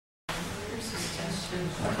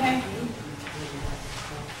Okay.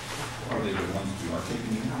 Are they the ones who are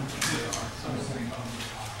taking you out?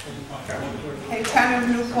 Okay, Town of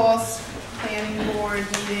New Paltz Planning Board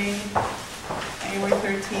meeting, January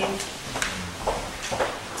 13th.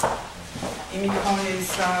 Amy Cohn is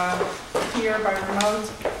here by remote.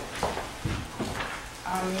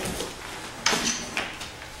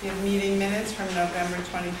 We have meeting minutes from November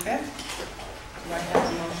 25th. Do I have a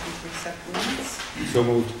motion to accept the minutes? So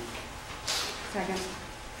moved. Second.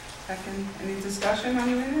 Second. Any discussion on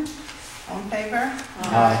the minutes? All in favor?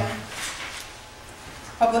 Aye.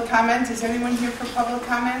 Public comment. Is anyone here for public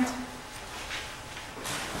comment?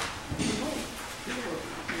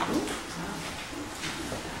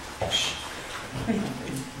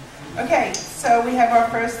 Okay, so we have our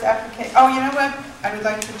first application. Oh, you know what? I would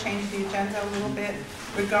like to change the agenda a little bit.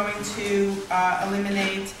 We're going to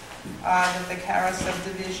eliminate the Cara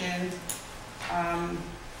subdivision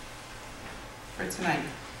for tonight.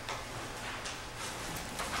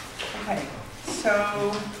 Okay,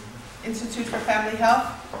 so Institute for Family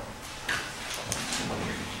Health.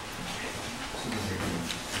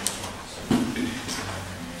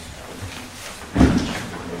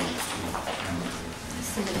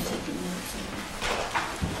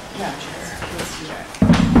 Yeah, sure. Let's do that.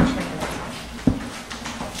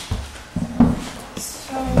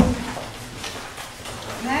 So,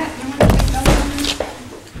 Matt, you want to take notes?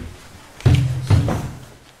 Do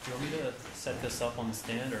you want me to set this up on the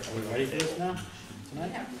stand, or Are we ready for this now?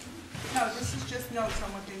 Tonight? No, this is just notes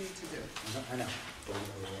on what they need to do. I know. Are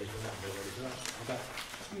we ready for that? We're ready for that? Okay.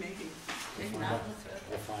 I'm making.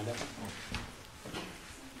 We'll find out.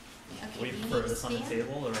 we prefer this on the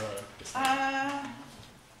table, or just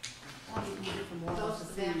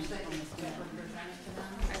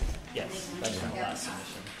yes, that's from the last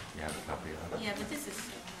submission. You have a copy of it? Yeah, but this is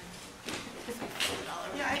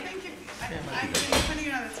Yeah, I think if putting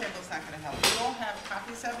it on the table is not going to help. We all have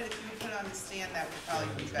copies of it. If you put it on the stand, that would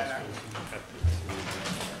probably be better.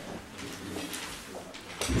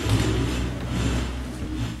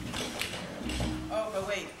 Oh, but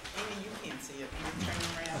wait, Amy, you can't see it. You're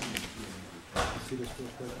turning around. See this real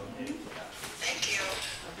quick? Thank you.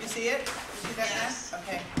 You see it? You see that, yes. Matt?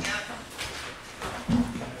 Okay. Yeah.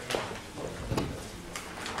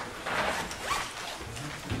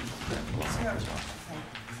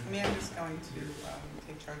 Amanda's going to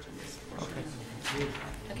take charge of this portion.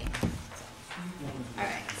 Okay. All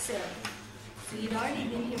right. So you'd already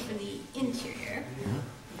been here for the interior.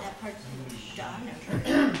 That part's done.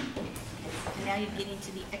 And now you're getting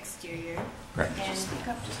to the exterior. Correct. And speak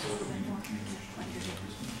up just a little bit more.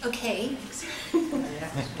 Okay.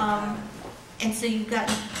 And so you've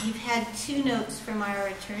had two notes from our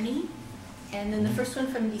attorney, and then the first one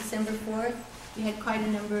from December 4th. We had quite a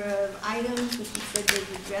number of items which you said they'd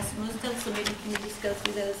addressed most of, so maybe can you just go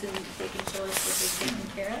through those and they can show us what they've taken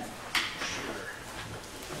care of?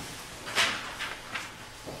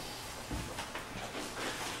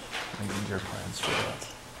 I need your plans for that.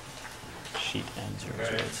 Sheet N002.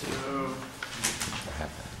 Okay, so I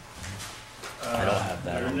have that. I don't have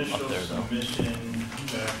that our up initial there, though. submission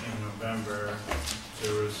back in November,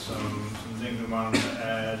 there was some things we wanted to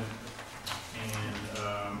add, and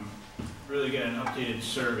really get an updated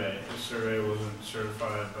survey. The survey wasn't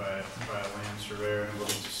certified by a land surveyor and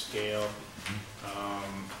wasn't to scale.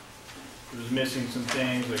 It was missing some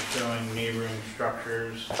things like showing neighboring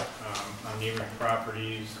structures on neighboring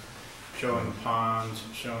properties, showing the ponds,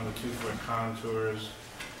 showing the 2-foot contours,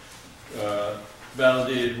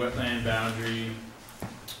 validated wetland boundary,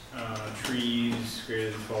 trees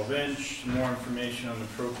greater than 12-inch, more information on the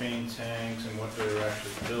propane tanks and what they were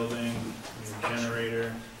actually building, and the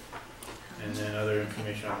generator, and then other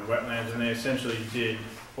information on the wetlands, and they essentially did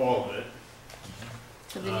all of it.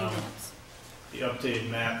 So the new notes. The updated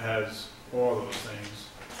map has all those things,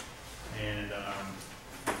 and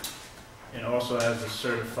also has a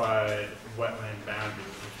certified wetland boundary,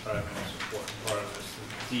 which is probably the most important part of this.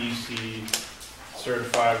 The DEC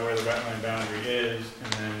certified where the wetland boundary is,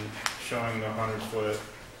 and then showing the 100-foot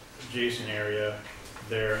adjacent area,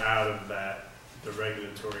 they're out of that, the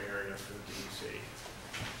regulatory area for the DEC.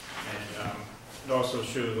 And it also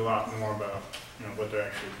shows a lot more about what they're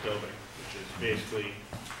actually building, which is basically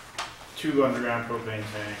 2 underground propane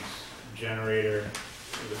tanks, generator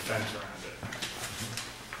with a fence around it,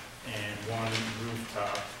 and 1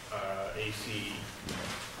 rooftop AC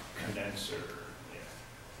condenser.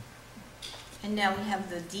 And now we have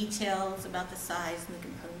the details about the size and the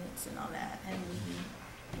components and all that. And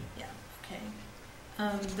yeah, okay.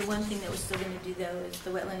 The one thing that we're still going to do though is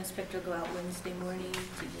the wetland inspector will go out Wednesday morning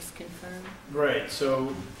to just confirm. Right.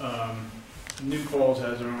 So New Paltz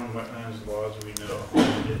has their own wetlands laws, we know.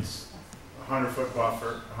 It's a 100-foot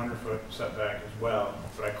buffer, 100-foot setback as well.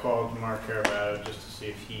 But I called Mark Caravaggio just to see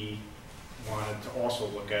if he wanted to also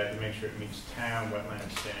look at it to make sure it meets town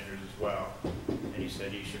wetland standards as well. And he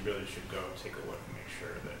said you really should go take a look and make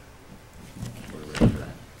sure that we're ready for that.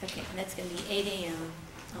 Okay, and that's gonna be 8 a.m.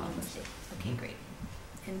 on Wednesday. Okay, great.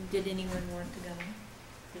 And did anyone want to go?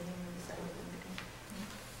 Did anyone decide they wanted to go?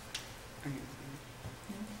 No?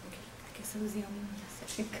 No? Okay, I guess I was the only one that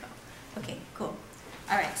said go. Okay, cool.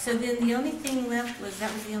 All right, so then the only thing left was,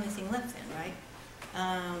 that was the only thing left then, right?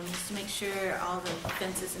 Just to make sure all the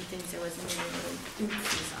fences and things, there wasn't any little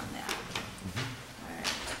oopsies on that. All right.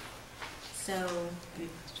 So,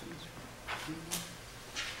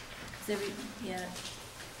 yeah.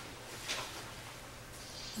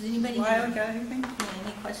 Does anybody Why, have got anything?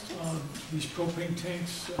 any questions? These propane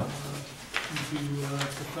tanks, do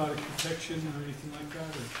cathodic protection or anything like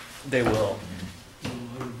that, or They will. it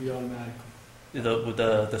would be automatic?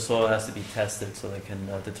 The soil has to be tested so they can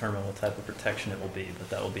determine what type of protection it will be, but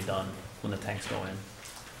that will be done when the tanks go in.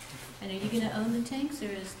 And are you gonna own the tanks, or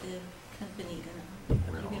is the company gonna?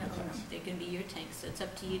 We're You're gonna own gonna the own them. tanks. They're gonna be your tanks, so it's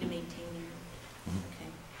up to you to maintain your, Mhm. okay.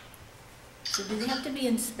 So do they have to be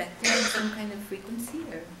inspected at some kind of frequency,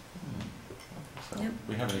 or? So Yep.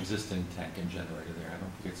 we have an existing tank and generator there. I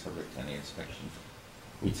don't think it's subject to any inspection.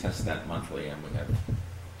 We test that monthly, and we have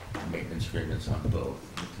maintenance agreements on both.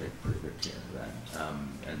 We take pretty good care of that.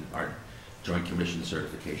 And our Joint Commission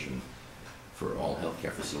certification for all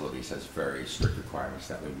healthcare facilities has very strict requirements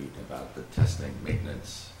that we meet about the testing,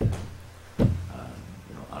 maintenance,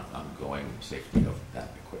 ongoing safety of that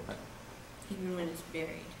equipment. Even when it's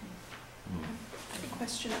buried? Mm. I have a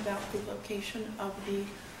question about the location of the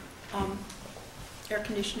air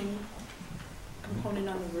conditioning component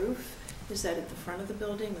on the roof. Is that at the front of the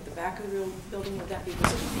building, at the back of the building? Would that be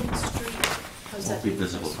visible from the street? It won't be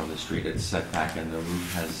visible from the street. It's set back, and the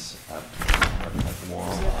roof has a wall.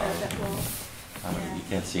 Is that wall? You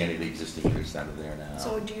can't see any of the existing units out of there now.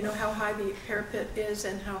 So do you know how high the parapet is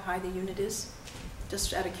and how high the unit is?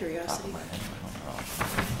 Just out of Top curiosity. of my head, I don't know.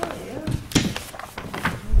 Oh, yeah.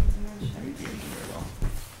 Maybe the engineer will.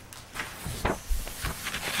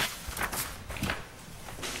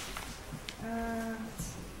 Let's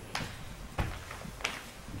see.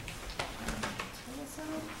 Looks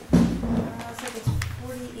like it's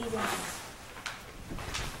 48 inches.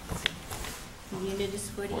 The unit is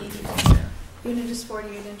 48 Forty inches. feet there. Unit is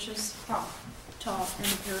 48 inches tall, and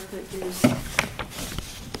the parapet is, I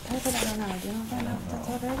don't know. Do you know if that's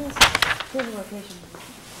how that is? Here's the location.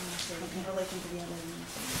 In relation to the other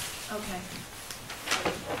one. okay.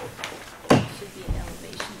 Should be an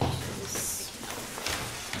elevation.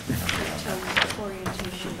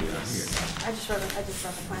 Orientation is I just saw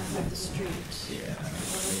the plans of the street. Yeah,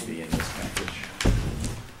 maybe in this package.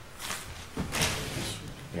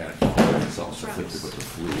 Yeah, it's also flipped with the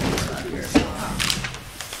fluid around here. So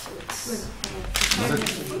it's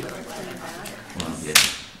Well, yeah,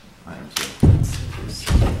 I am too.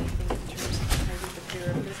 anything in terms of the height of the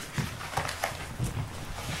parapet.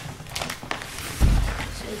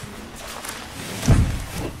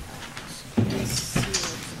 Let's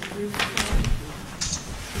see, roof line.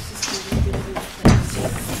 This is the roof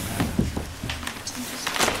plan.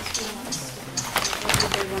 What do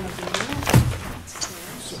they want to do?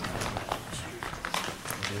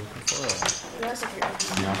 Yes, okay. The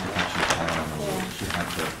architecture plan on the roof should have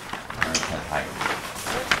the parapet height.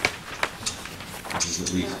 This is at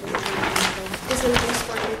least, Is it just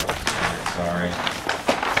for you? sorry.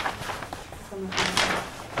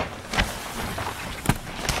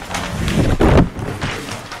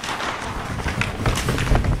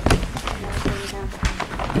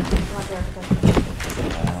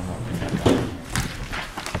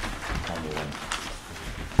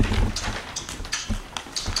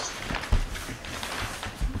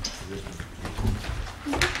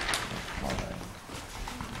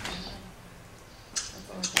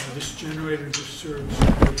 This generator just serves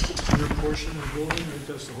your portion of the building, or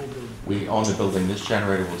does the whole building? We own the building. This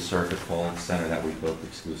generator will serve the Paltz Center that we built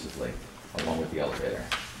exclusively, along with the elevator.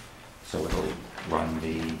 So it'll run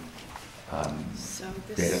the So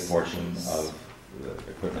this data portion is- of the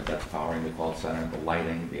equipment that's powering the call center, the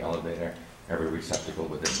lighting, the elevator, every receptacle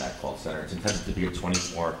within that call center. It's intended to be a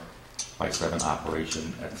 24/7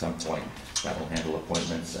 operation at some point that will handle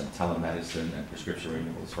appointments and telemedicine and prescription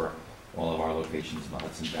renewals for all of our locations in the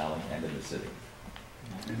Hudson Valley and in the city.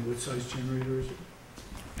 And what size generator is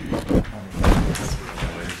it?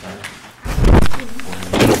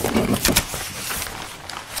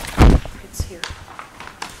 It's here.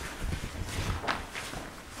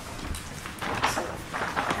 So,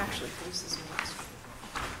 actually, this is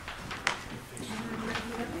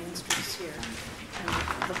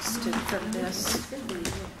looks to, from this,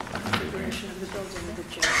 configuration of the building, the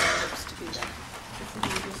generator looks to be that.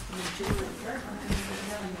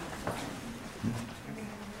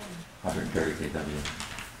 130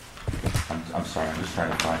 kW. I'm sorry, I'm just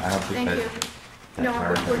trying to find, I don't think Thank that. you. that No,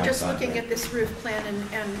 part we're has just done looking yet. at this roof plan,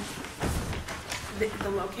 and the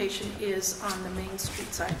location is on the Main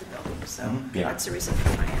Street side of the building, so Yeah. that's the reason for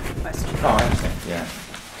my question. Oh, I understand, yeah.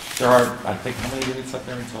 There are, I think, how many units up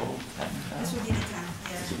there in total? 10 now? This would be the 10th,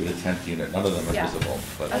 This yeah. would be the 10th unit, none of them are Yeah. visible,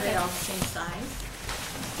 but, Are they all the same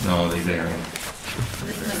size? no, they vary.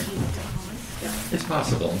 This might be the tallest. It's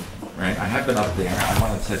possible, right? I have been up there, I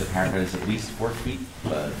want to say the parapet is at least 4 feet,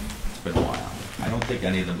 but it's been a while. I don't think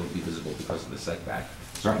any of them will be visible because of the setback,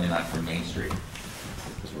 certainly not from Main Street,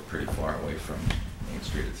 because we're pretty far away from Main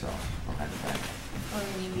Street itself, behind the bank. Or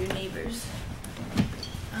any of your neighbors.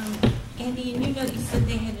 Andy, in your note, you said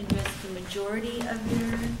they had addressed the majority of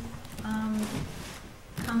your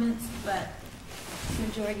comments, but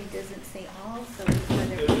majority doesn't say all, so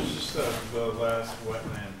whether It was just the last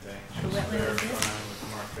wetland thing. The Just wetland is it? verifying with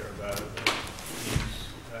Mark there about it. that he's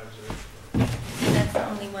observed. that's the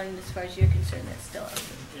only one, as far as you're concerned, that's still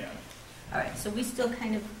open. Yeah. All right, so we still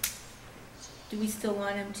kind of, do we still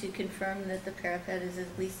want him to confirm that the parapet is at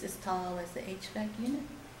least as tall as the HVAC unit?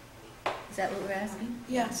 Is that what we're asking?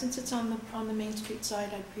 Yeah, since it's on the Main Street side,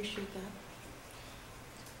 I'd appreciate that.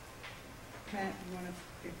 Matt, you want to,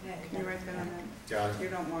 can you write that on that? Yeah. You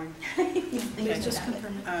don't mind? Please just Okay.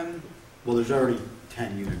 confirm it. Well, there's already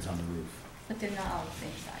 10 units on the roof, But they're not all the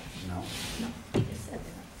same size. no? No, you just said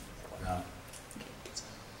they're not.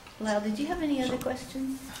 No. Lyle, did you have any other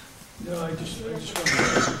questions? No, I just want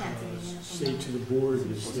to say to the board is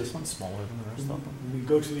Was that this one smaller than the rest of them? when we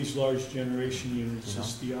go to these large generation units,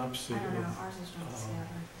 it's the opposite I don't know, of ours is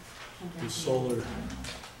from the solar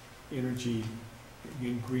energy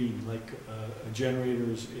in green, like a generator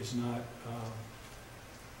is not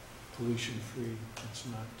pollution-free, it's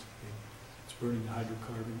not, it's burning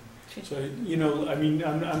hydrocarbon. So, you know, I mean,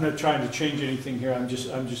 I'm not trying to change anything here, I'm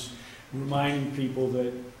just reminding people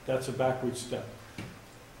that that's a backward step.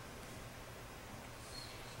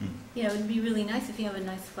 Yeah, it would be really nice if you have a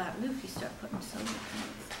nice flat roof, you start putting solar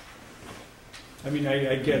panels. I mean,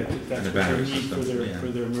 I get it, that And the that's what battery they need systems, yeah. for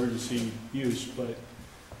their emergency use, but,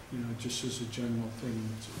 you know, just as a general thing,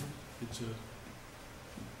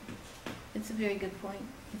 It's a very good point.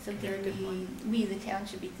 It's something Very good we, the town,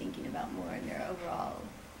 should be thinking about more in their overall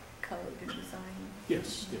code or design.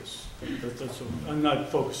 yes, that's, all. I'm not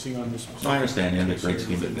focusing on this. So I understand in the great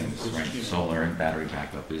scheme of things, It's, right, you know, solar and battery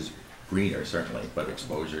backup is greener certainly, but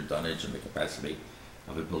exposure, dunnage, and the capacity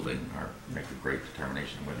of a building are, make a great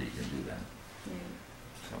determination whether you can do that, Yeah.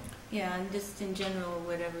 so. Yeah, and just in general,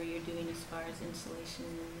 whatever you're doing as far as insulation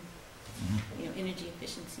and, you know, energy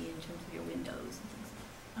efficiency in terms of your windows and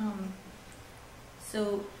things.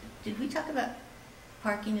 So, did we talk about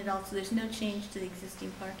parking at all? So there's no change to the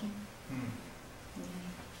existing parking?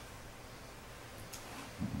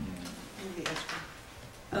 Maybe extra.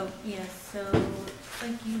 Oh, yeah, so looks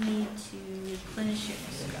like you need to replenish your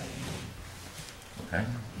escrow, Okay.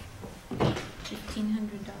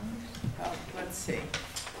 $1,500. Oh, let's see.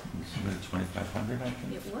 You submitted 2,500, I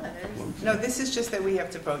think? It was. No, this is just that we have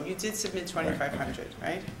to vote. You did submit 2,500,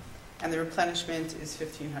 right? And the replenishment is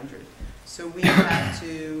 1,500. So we have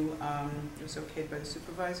to, it was okayed by the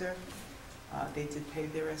supervisor. They did pay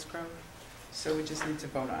their escrow. So we just need to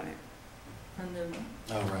vote on it. On the,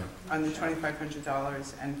 Oh, right. On the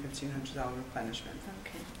 $2,500 and $1,500 replenishment.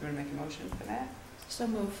 okay. You want to make a motion for that? So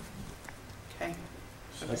move. Okay.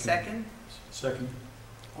 For the second? Second.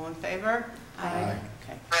 All in favor? Aye.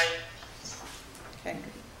 Okay. Okay.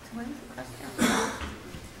 So why is it crossed out?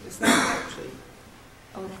 It's not actually.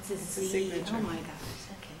 Oh, that's his It's a Z. signature. Oh, my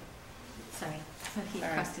gosh, okay. Sorry, so he All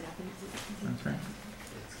right. crossed it out. That's right.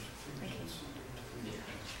 Okay.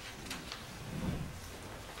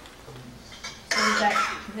 So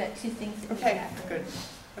we got two things that we Okay, got. good.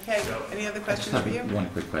 Okay, any other I just questions have for you? one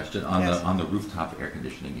quick question. On Yes. the rooftop air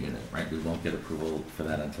conditioning unit, right? We won't get approval for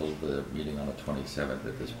that until the meeting on the 27th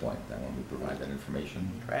at this point, then when we provide that information.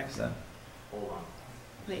 Correct. Is that- Hold on.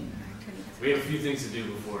 Wait, our attorney has. We have a few things to do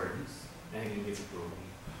before anything gets approved.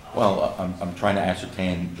 Well, I'm trying to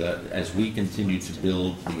ascertain that as we continue to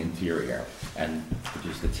build the interior and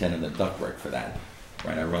produce the tin and the ductwork for that,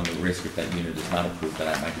 right, I run the risk if that unit is not approved that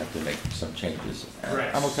I might have to make some changes.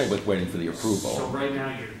 Correct. I'm okay with waiting for the So approval. right now,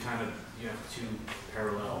 you have two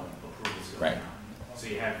parallel approvals going Right. on. So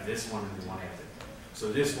you have this one and the one after.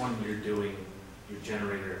 So this one, you're doing your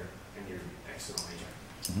generator and your external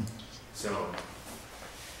HVAC. Mhm. So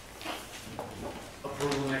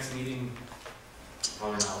approval next meeting,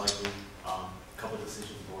 probably not likely. couple of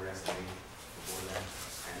decisions the board has to make before that,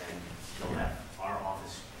 and then you'll have our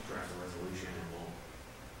office draft a resolution and we'll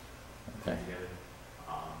put Okay. it together.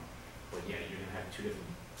 But yeah, you're gonna have two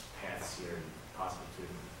different paths here and possibly two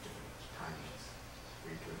different timings for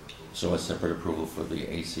your two different approvals. So a separate approval for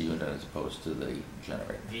the AC unit as opposed to the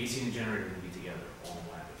generator. The AC and generator will be together all in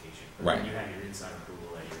one application. But Right. then you have your inside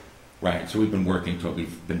approval that you're. Right, so we've been working to,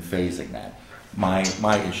 we've been phasing that. My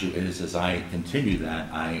issue is, as I continue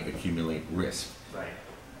that, I accumulate risk. Right.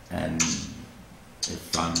 And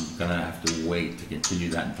if I'm gonna have to wait to continue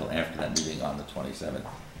that until after that meeting on the 27th,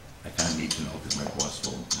 I kind of need to know, because my boss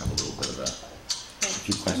will have a little bit of a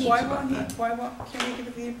few questions Why about won't he, that. can't we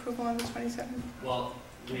give the approval on the 27th? Well,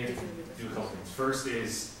 we have to do a couple things. First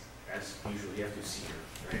is, as usual, you have to see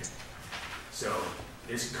her, right? So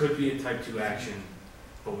this could be a type 2 action,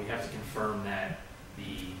 but we have to confirm that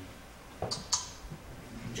the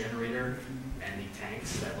generator and the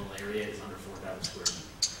tanks, that little area is under 4,000 square feet.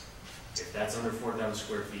 If that's under 4,000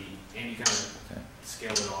 square feet, and you kind of Okay.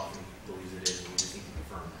 scale it off and believes it is, we just need to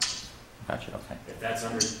confirm that. Gotcha, okay. If that's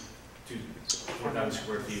under 4,000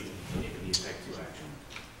 square feet, it could be a type 2 action.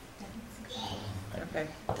 Okay,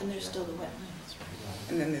 Then there's still the wetlands, right?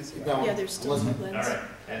 and then there's, Yeah, there's still Wasn't- All wetlands. right,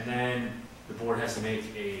 and then the board has to make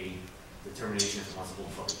a determination if it wants to hold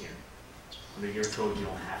a public hearing. Under your code, you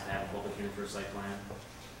don't have to have a public hearing for a site plan,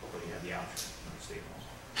 but you have the option under state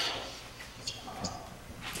law.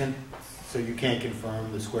 So you can't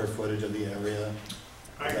confirm the square footage of the area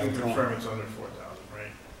I can confirm it's under 4,000,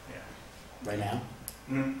 right? right now?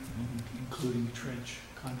 Yeah. Including trench,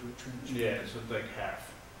 conduit trench. Yeah, so it's like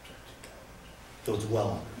half. So it's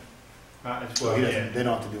well under. It's So well, he yeah. doesn't, they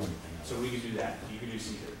don't have to do anything. So we could do that, you could do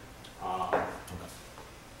Caesar.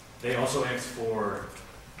 They also asked for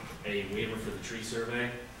a waiver for the tree survey,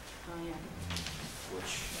 Oh, yeah.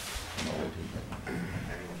 which No, wait, wait.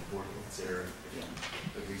 anyone the board can consider if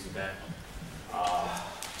it agrees with that.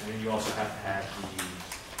 And then you also have to have the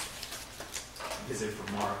visit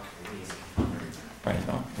from Mark and he's. Right,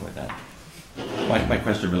 no, go with that. My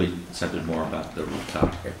question really centered more about the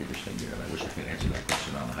rooftop air conditioning unit. I wish I could answer that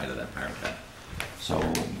question on the height of that parapet. So,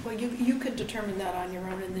 Well, you could determine that on your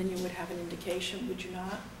own, and then you would have an indication, would you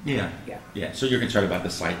not? yeah, Yeah. yeah, so you're concerned about the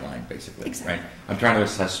sight line, basically, Exactly. right? I'm trying to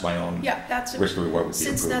assess my own Yeah, that's, risk to reward with the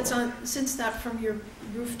since that's approval. since that from your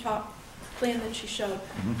rooftop plan that you showed,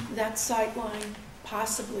 Mhm. that sight line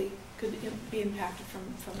possibly could be impacted from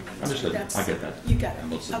the. Understood, That's- I get that. You got And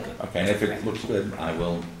we'll it. submit Okay. it. Okay, and if it Right. looks good, I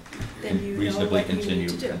will Then you know reasonably what you need continue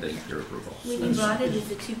to do. pending your approval. When you brought it as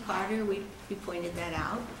a two-parter, we pointed that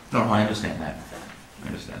out. No, I understand that. So, I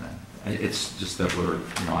understand that. It's just that we're,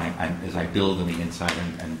 you know, as I build on the inside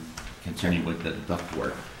and continue with the duct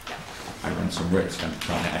work, I run some risk. I'm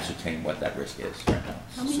trying to ascertain what that risk is right now.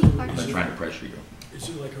 How many I'm parking? not trying to pressure you. Is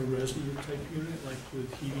it like a Resnier type unit, like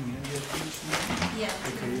with heating and air conditioning? Yeah.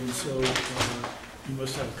 Okay, and so you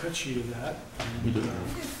must have a cut sheet of that. and, We do.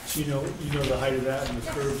 So you know the height of that and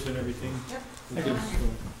the curves and everything? I do. So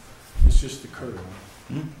it's just the curve.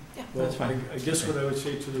 Hmm? Yeah. Well, That's fine. I guess what I would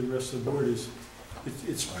say to the rest of the board is,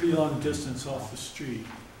 it's pretty long distance off the street.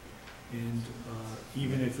 And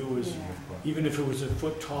even if it was a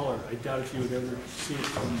foot taller, I doubt if you would ever see it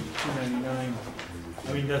from 299.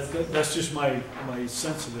 I mean, that's just my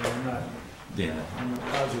sense of it. I'm not Yeah.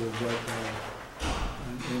 positive, but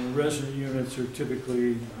and resident units are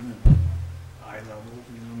typically, I don't know, eye level,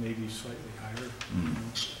 maybe slightly higher. Mm.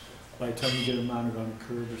 By the time you get it mounted on a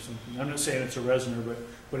curb or something. I'm not saying it's a Resnier, but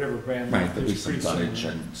whatever brand. Right, there'll be it's some pretty tonnage,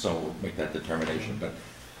 similar. and so we'll make that determination, but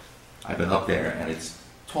I've been up there, and it's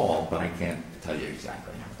tall, but I can't tell you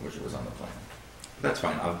exactly. I wish it was on the plan. That's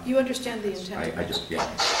fine, You understand the intent? I just, yeah.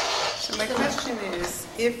 so my question is,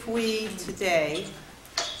 if we today,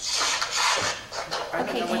 I don't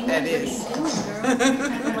Okay, know what Amy, that what are is. you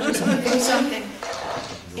doing, girl? She's moving something.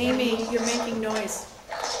 Amy, you're making noise.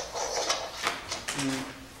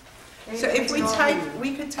 So if we type,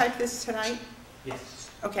 we could type this tonight? Yes.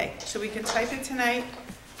 Okay, so we could type it tonight,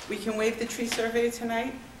 we can waive the tree survey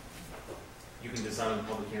tonight, You can decide on the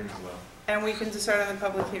public hearing as well. and we can decide on the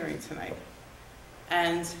public hearing tonight.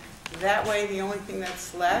 And that way, the only thing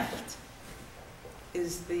that's left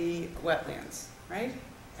is the wetlands, right?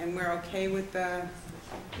 And we're okay with the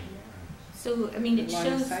So, I mean, it line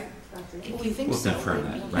of shows, sight? We think We'll so. confirm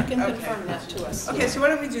that, You right. can Okay. confirm that to us. Okay, so why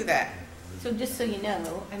don't we do that? so just so you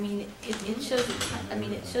know, I mean, it shows,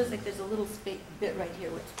 it shows like there's a little space, bit right here,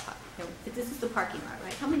 this is the parking lot,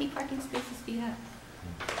 right? How many parking spaces do you have?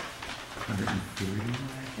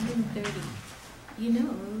 130. You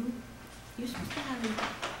know, you're supposed to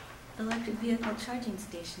have electric vehicle charging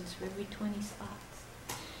stations for every 20 spots.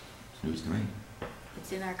 News to me.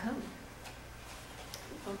 It's in our code.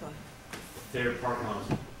 Hold on. Their parking lot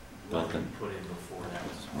was Built in. put in before that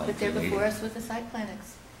was. But they're 1980. before us with the site plan,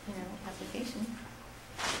 application.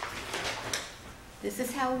 This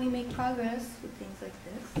is how we make progress with things like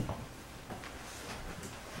this.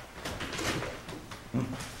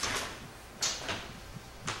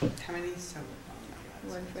 How many, so, oh my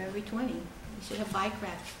God. One for every 20. We should have bike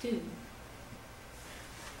racks too.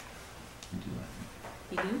 We do that.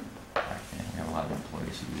 You do? We have a lot of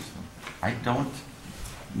employees who use them. I don't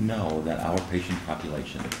know that our patient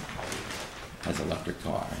population has electric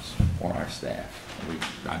cars or our staff.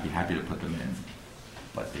 I'd be happy to put them in,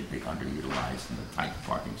 but they'd be underutilized in the tight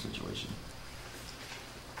parking situation.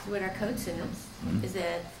 So what our code says Mhm. is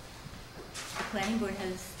that the planning board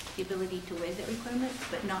has the ability to waive that requirement,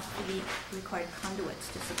 but not for the required conduits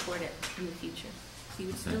to support it in the future. So you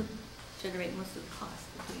would still generate most of the cost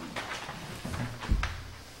of doing it.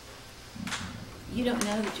 You don't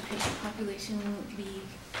know that your patient population will be,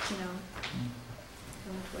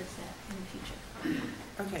 going towards that in the future.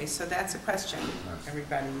 Okay, so that's a question,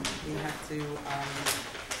 everybody. We have to,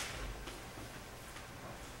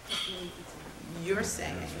 you're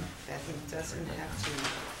saying that he doesn't have to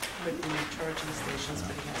put in the charging stations,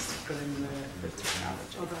 but he has to put in the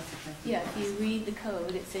technology. Yeah, if you read the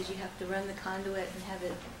code, it says you have to run the conduit and have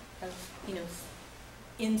it,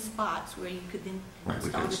 in spots where you could then Right, we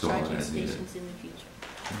could install the install it charging as needed. stations in the future.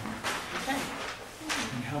 Okay.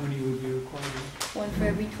 And how many would be required? One for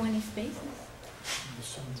every 20 spaces.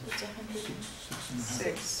 It's 100. Six and a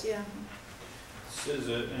half. 6. Yeah. Says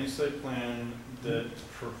that any site plan that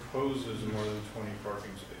proposes more than 20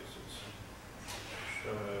 parking spaces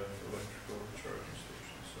shall have electrical charging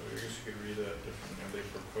stations. So I guess you could read that differently. Are they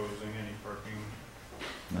proposing any parking?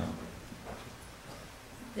 No.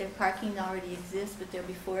 Their parking already exists, but they're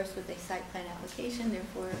before us with a site plan application,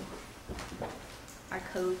 therefore our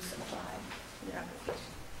codes apply to their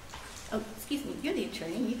application. Oh, excuse me, you're the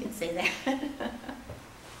attorney, you can say that.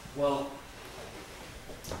 Well,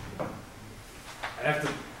 I'd have to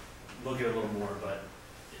look at it a little more, but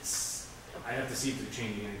I'd have to see if they're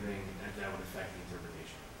changing anything that would affect the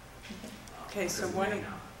interpretation. Okay, so Because it why may don't-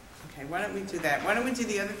 not. Okay, why don't we do that? Why don't we do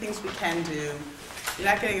the other things we can do? You're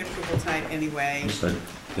not getting approval tonight anyway. Understood.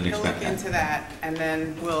 Didn't We'll expect look that. into that, and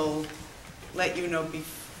then we'll let you know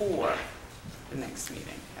before the next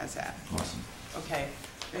meeting. How's that? Awesome. Okay.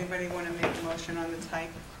 Anybody want to make a motion on the type?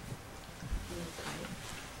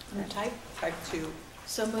 On the type? Type 2.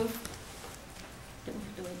 So move. Don't we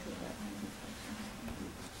have to wait till the wetlands inspection?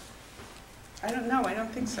 I don't know, I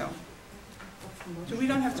don't think so. We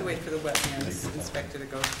don't have to wait for the wetlands inspector to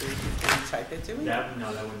go through before we type it, do we? No, that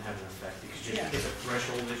wouldn't have an effect. It's just, Yeah. it's a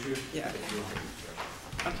threshold issue. Yeah. but you don't have a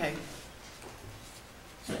threshold. Okay.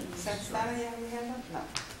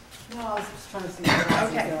 No, I was just trying to see.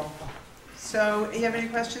 Okay. So, you have any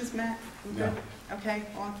questions, Matt? You No. good? Okay,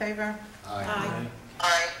 all in favor? Aye.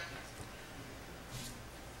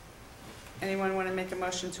 Anyone want to make a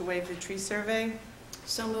motion to waive the tree survey?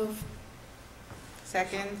 So move.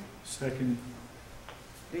 Second? Second,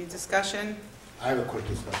 Any discussion? I have a quick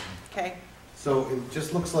discussion. Okay. So it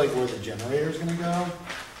just looks like where the generator's gonna go,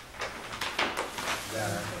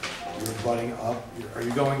 that you're butting up, are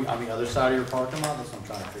you going on the other side of your parking lot? That's what I'm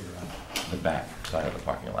trying to figure out. The back side of the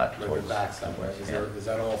parking lot. Like the towards- back side, right? Is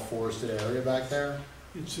that all forested area back there?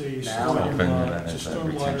 it's a Now open, and stormwater, then it's a there's a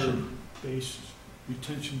stormwater retention. base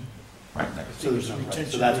retention, Right next So to there's no,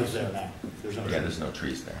 Retention so that's what's basin. there now? There's no. Yeah, there's no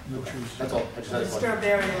trees there. no trees. That's all, I just had a question. Disturbed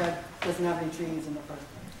area doesn't have any trees in the front.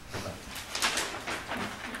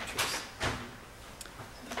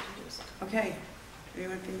 Okay.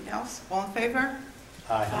 Anything else? All in favor?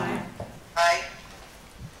 Aye. Aye.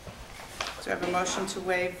 So I have a motion to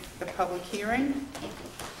waive the public hearing.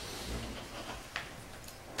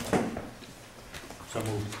 So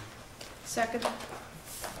moved. Second.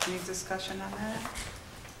 Any discussion on that?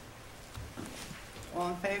 All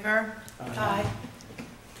in favor? Aye.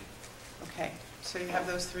 Okay, so you have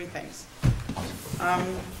those 3 things.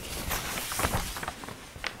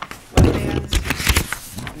 Wetlands,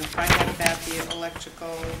 you'll find out about the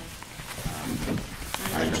electrical,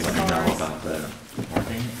 I just let you know about the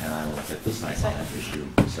parking, and I will get the site plan issue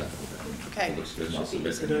settled. Okay. It looks good, I'll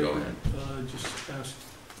submit it, Could go I ahead. just ask,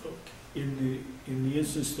 in the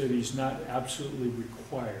instance that he's not absolutely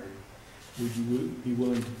required, would you be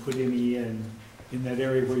willing to put any in that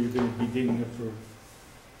area where you're going to be digging it for,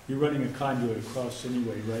 you're running a conduit across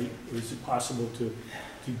anyway, right? Or is it possible to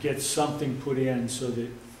get something put in so that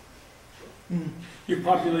your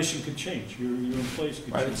population could change, your employees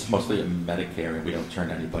could Right, change? it's mostly a Medicare, and we don't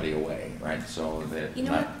turn anybody away, right? So that You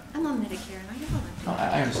know not what? I'm on Medicare and I have all that. No,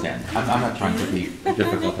 I understand. I'm not trying to be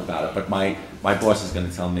difficult about it, but my boss is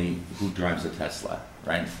gonna tell me who drives a Tesla,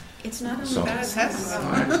 right? It's not So- only Not a Tesla. Tesla.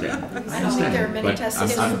 I understand. I don't think there are many But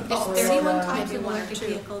Teslas. I'm- There's Or 31 maybe types of one or electric two.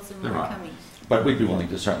 vehicles and There more are. coming. But we'd be willing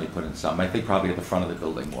to certainly put in some. I think probably at the front of the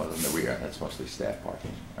building more than the rear. That's mostly staff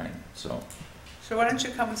parking, right? So, So why don't you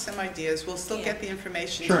come with some ideas? We'll still Yeah. get the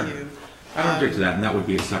information Sure. to you. I don't object to that, and that would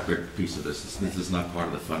be a separate piece of this. This is not part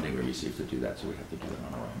of the funding we receive to do that, so we have to do it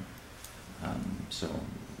on our own. So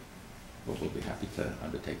we'll be happy to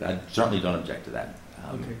undertake that. I certainly don't object to that.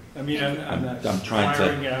 Okay, I mean, I'm not I'm trying to-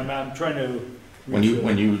 firing it, I'm trying to. When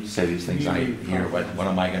you say these things, I hear, what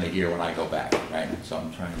am I gonna hear when I go back, right? So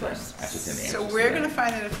I'm trying to ascertain the answers. So to we're that. gonna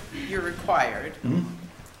find out if you're required, Mhm.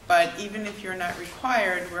 but even if you're not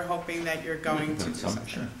required, we're hoping that you're going to Put do some, something.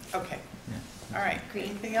 sure. Okay, Yeah. all right. Great.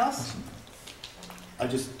 Anything else? I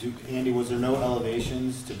just, Andy, was there no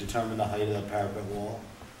elevations to determine the height of the parapet wall?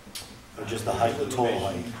 Or just the height, the total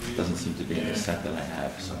height? Doesn't seem to be in the set that I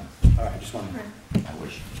have, so All right, just wanted. I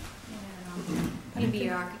wish. Maybe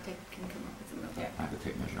your architect can come up with some real. I have to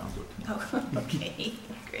take measure, I'll do it tomorrow. Oh, okay,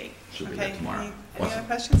 great. Should be Okay, there tomorrow. any Awesome. other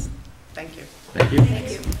questions? Thank you. Thank you. Thank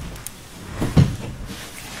you.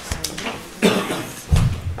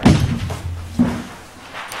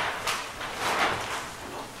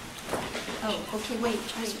 Oh, okay, wait.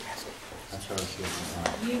 That's what I was getting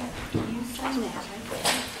You sign that, right?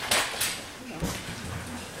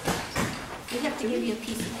 We have to give you a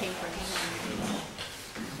piece of paper, hang on.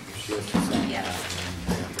 She has to sign Yeah. that, and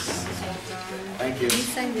we have to sign that. Thank you. You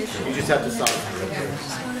sign this. You just have to sign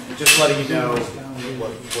it. Just letting you know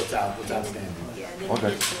what's outstanding. Yeah, then All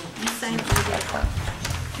good. you sign it, you get a copy.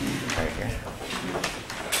 Right here.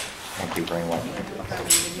 Thank you very much.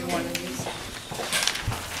 You want to use?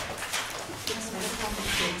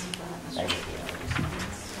 Thank you.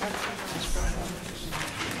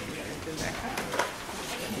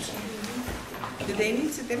 Do they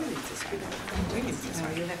need to, they don't need to sign it. We need to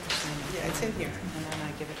sign it. You have to sign it, Yeah, it's in here. and then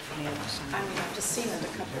I give it to the other side. I mean, I've just seen it a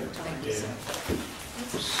couple of times. Yeah. And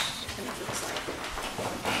it looks like,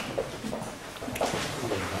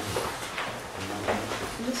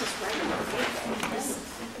 and this is right on the gate. This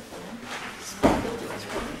building is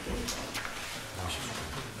right on the gate.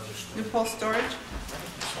 New Paul storage?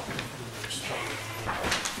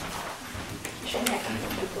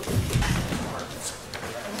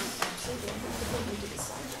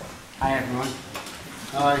 Hi, everyone.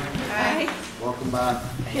 Hi, Hi. welcome back.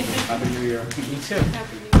 Happy New Year. You too.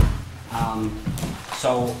 Happy New Year.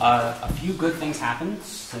 So, a few good things happened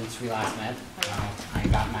since we last met. I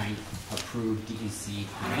got my approved DEC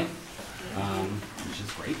permit, which is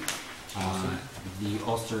great. The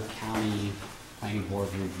Ulster County Planning Board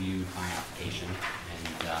reviewed my application,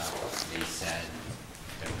 and they said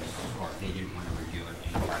or they didn't want to review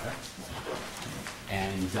it any further.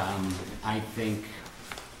 And I think,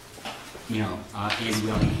 Andy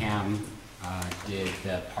Willingham did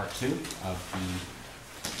the part 2 of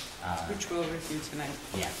the Which we'll review tonight.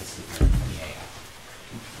 yeah, this is the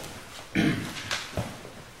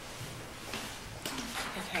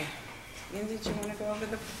Okay. Ian, did you want to go over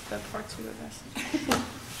the part 2 of this?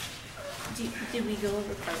 Did we go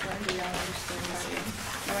over part 1? Do y'all understand part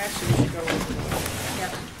 1? No, actually, we should go over the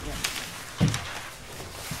Yep. Yeah.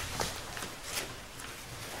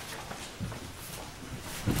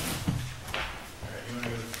 All right, you want to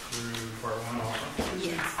go through part 1 also?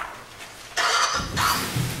 Yes.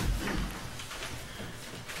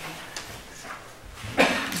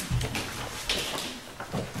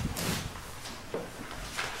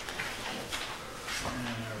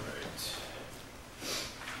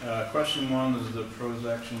 All right. Question 1, does the proposed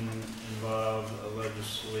action involve a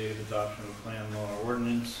legislative adoption of a plan, law, or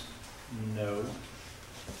ordinance? No.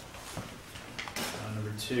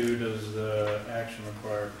 Number 2, does the action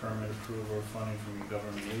require permit approval or funding from a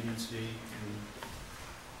government agency?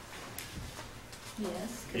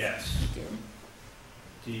 Yes. 'cause Yes. we did.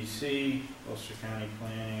 DC, Ulster County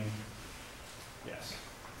Planning, yes.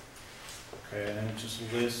 Okay, and then it just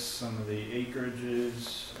lists some of the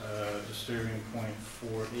acreages, disturbing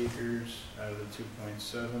 0.4 acres out of the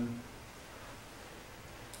 2.7.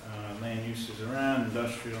 Land uses around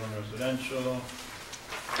industrial and residential.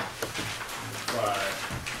 Number 5,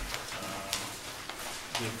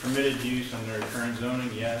 the permitted use under current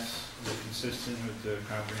zoning, yes. Is it consistent with the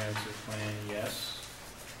comprehensive plan, yes.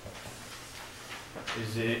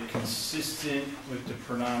 Is it consistent with the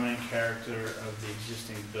predominant character of the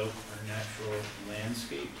existing built or natural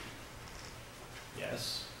landscape?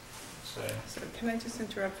 Yes. Say. So can I just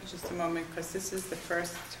interrupt for just a moment, because this is the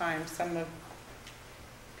first time some of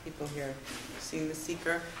people here have seen the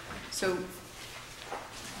seeker. So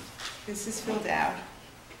this is filled out,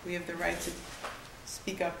 we have the right to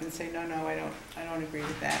speak up and say, no, I don't agree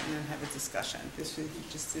with that, and then have a discussion. This would,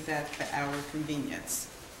 he just did that for our convenience.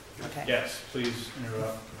 Okay. Yes, please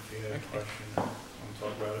interrupt if you have a Okay. question, want to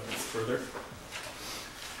talk about it further.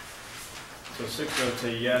 So 6, I would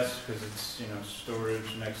say yes, because it's,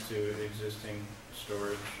 storage next to an existing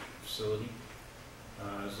storage facility.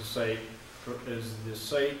 Is the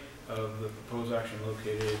site of the proposed action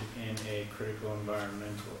located in a critical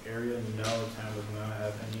environmental area? No, the town does not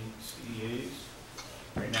have any CEAs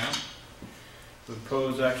right now. The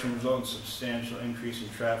proposed action result in substantial increase in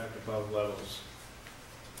traffic above levels?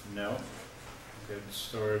 No. Good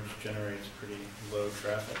storage generates pretty low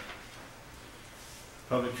traffic.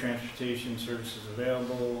 Public transportation services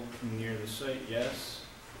available near the site? Yes.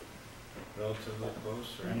 Relatively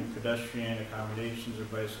close. Are any pedestrian accommodations or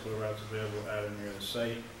bicycle routes available at or near the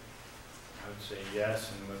site? I would say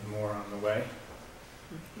yes, and with more on the way.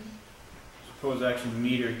 Proposed action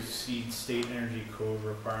meet or exceed state energy code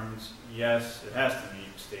requirements? Yes, it has to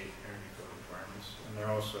meet state energy code requirements, and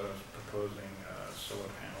they're also proposing solar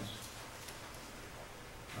panels.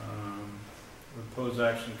 Proposed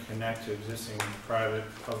action connect to existing private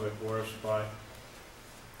public water supply?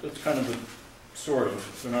 That's kind of sort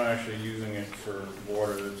of. They're not actually using it for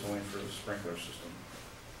water, it's only for the sprinkler system.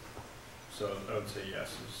 So I would say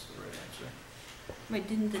yes is the right answer. Wait,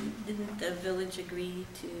 didn't the village agree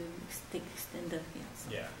to extend the,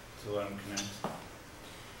 Yeah, to let them connect.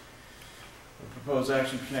 The proposed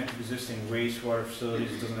action connect to existing wastewater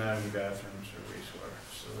facilities. It doesn't have any bathrooms or wastewater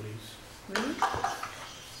facilities. Really?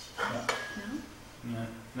 No.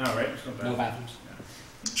 No, right? There's no bathrooms. No bathrooms.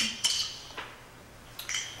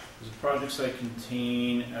 Does the project site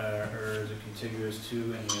contain, or is it contiguous to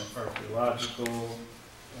any archaeological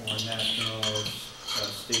or national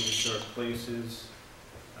state historic places?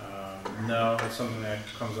 No, that's something that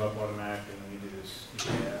comes up automatically when we do this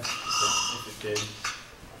EAF, if it did.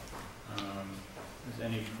 Is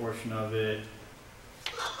any portion of it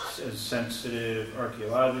as sensitive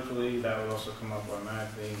archaeologically? That would also come up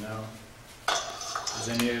automatically, no. Is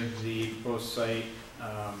any of the proposed site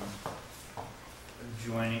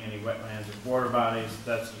adjoining any wetlands or water bodies?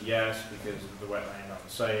 That's yes, because of the wetland on the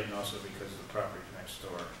site and also because of the property next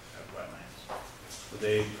door have wetlands. Would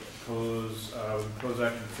they propose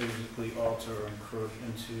action physically alter or encroach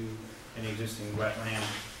into any existing wetland?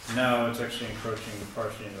 No, it's actually encroaching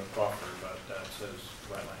partially into a buffer, but that says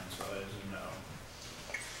wetland, so that is a no.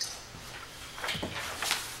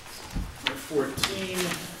 Number 14,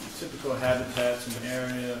 typical habitats in the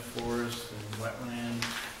area, forest and wetland.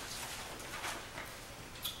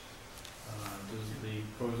 Does the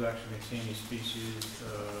proposed action contain any species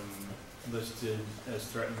listed as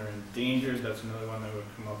threatened or endangered? That's another one that would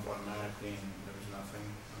come up automatically, and there's nothing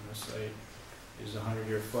on this site. Is a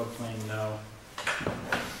 100-year floodplain? No.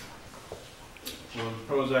 Will the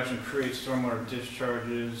proposed action create stormwater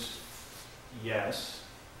discharges? Yes.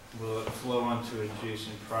 Will it flow onto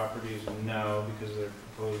adjacent properties? No, because they're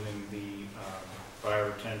proposing the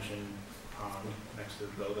bioretention pond next to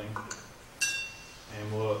the building.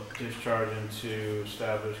 And will it discharge into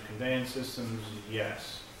established conveyance systems?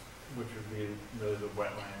 Yes, which would be really the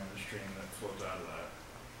wetland and the stream that flows out of that.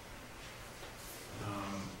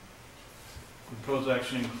 Proposed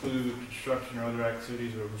action include construction or other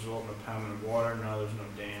activities that would result in impoundment of water? No, there's no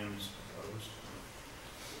dams proposed.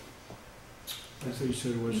 I thought you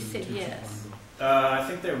said it wasn't. You said intensive yes. on I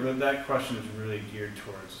think that question is really geared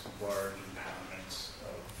towards large impoundments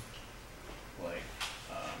of, like,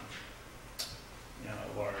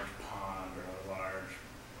 a large pond or a large.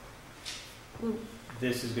 Well,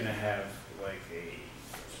 This is going to have like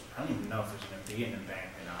I don't even know if there's going to be an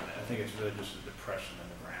embankment on it. I think it's really just a depression in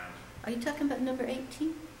the ground. are you talking about number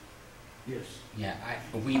 18? Yes. Yeah,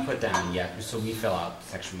 we put down, so we fill out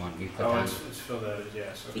section 1, we put Oh, down. it's filled out as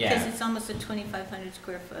yes. Okay. Yeah. Because it's almost a 2,500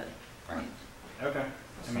 square foot. Right. Okay.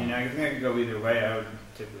 I mean, I think I could go either way. I would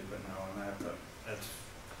typically put no on that, but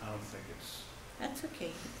I don't think it's. That's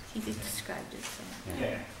okay. He described it, so.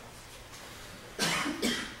 Yeah.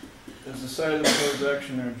 Does the site of the proposed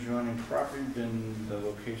action or adjoining property been the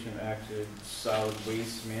location of active solid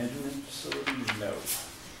waste management facility? No.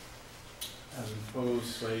 As a proposed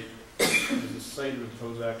site, is the site of the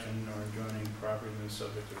proposed action or adjoining property been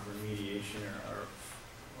subject to remediation or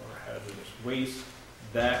hazardous waste?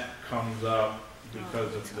 That comes up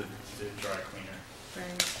because of the dry cleaner.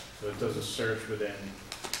 Right. So it does a search within,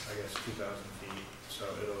 I guess, 2,000 feet. So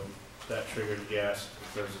that triggers yes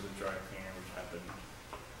because of the dry cleaner, which happened,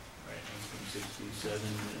 right, 1967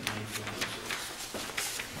 and 1906.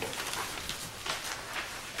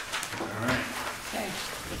 All right. Okay,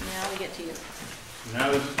 now we get to you.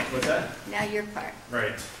 Now, what's that? Now your part.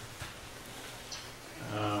 Right.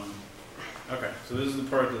 Okay, so this is the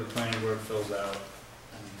part that the planning board fills out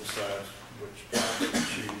and decides which path to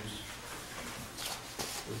choose.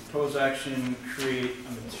 The proposed action create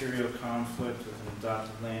a material conflict with an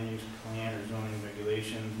adopted land use plan or zoning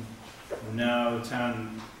regulation. No, the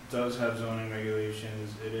town does have zoning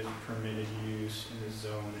regulations. It is permitted use in the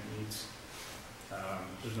zone. It meets,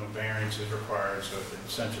 there's no variances required, so it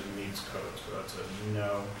essentially meets code. So that's a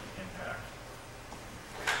no impact.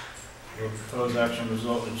 Will proposed action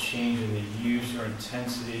result in change in the use or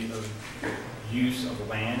intensity of use of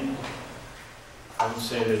land? I would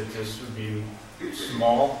say that this would be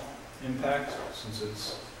small impact, since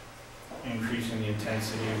it's increasing the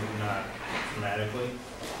intensity but not dramatically.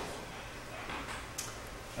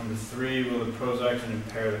 Number 3, will the proposed action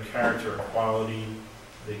impair the character or quality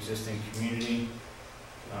of the existing community?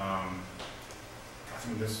 I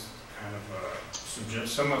think this is kind of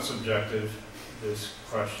somewhat subjective, this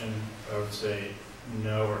question. I would say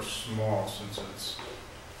no or small, since it's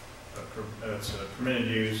a permitted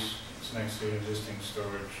use, it's next to an existing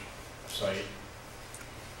storage site.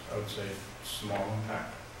 I would say small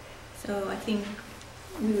impact. So I think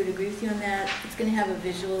we would agree with you on that. It's going to have a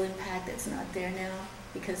visual impact that's not there now,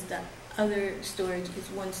 because the other storage is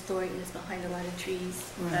one story and it's behind a lot of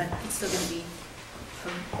trees. But it's still going to be,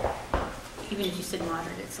 even if you said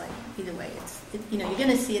moderate, it's like, either way, you're going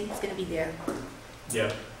to see it, it's going to be there.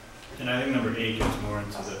 Yeah, and I think number 8 gets more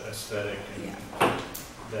into the aesthetic and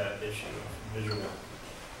that issue of visual.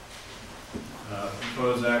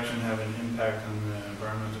 Proposed action have an impact on the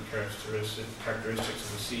environmental characteristics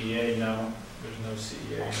of the CEA? No, there's no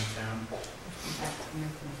CEA in town.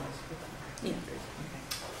 Yeah.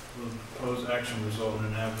 Will the proposed action result in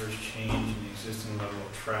an adverse change in the existing level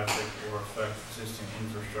of traffic or affect existing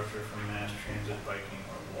infrastructure for mass transit, biking,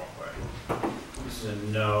 or walkway? This is a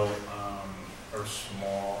no or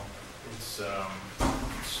small. It's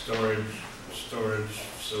storage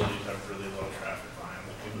facilities have really low traffic volume.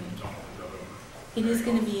 People don't want to go to them. It is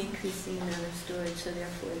going to be increasing the amount of storage, so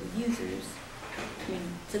therefore the users,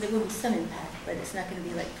 so there will be some impact, but it's not going to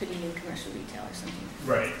be like putting in commercial retail or something.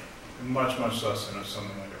 Right. Much, much less than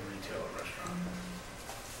something like a retail or restaurant.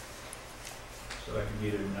 So that could be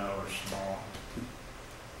either no or small.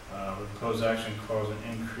 The proposed action cause an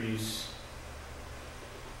increase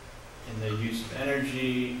in the use of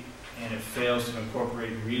energy, and it fails to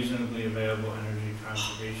incorporate reasonably available energy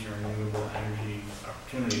conservation or renewable energy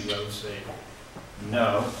opportunities. I would say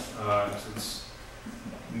no, because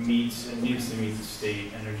it needs to meet the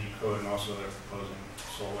state energy code, and also they're proposing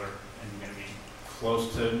solar and going to be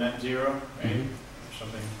close to net zero, right? Or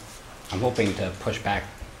something. I'm hoping to push back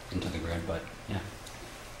into the grid, but yeah.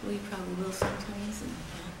 Well, you probably will sometimes, and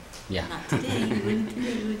Yeah. not today. You wouldn't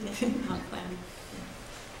today, would you? Not planned.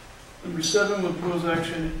 Number 7, will proposed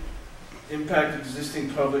action impact existing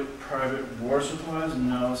public-private water supplies?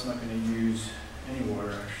 No, it's not going to use any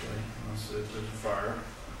water, actually, unless there's a fire.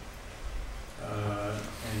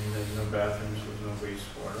 And there's no bathrooms with no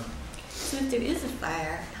wastewater. So if there is a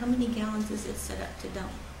fire, how many gallons is it set up to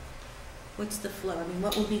dump? What's the flow? I mean,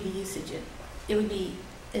 what will be the usage? It would be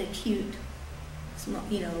an acute, small,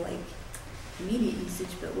 like immediate usage,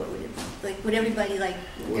 but what would it be? Like, would everybody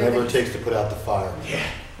Whatever it takes to put out the fire. Yeah.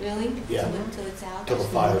 Really? Yeah. Until it's out? Till the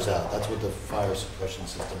fire's out. That's what the fire suppression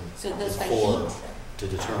system So it goes is by for, heat? to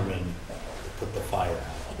determine, to put the fire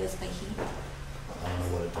out. It goes by heat? I don't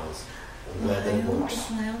know what it does. I'm glad that it works.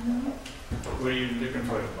 What are you looking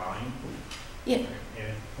for, the volume? Yeah.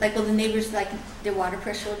 Yeah. Like, will the neighbors, their water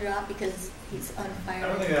pressure will drop because he's on fire? I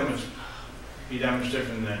don't think that much be that much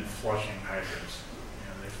different than flushing hydrants.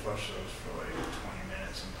 They flush those for like 20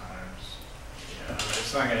 minutes sometimes.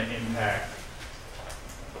 It's not going to impact.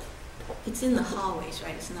 It's in the hallways,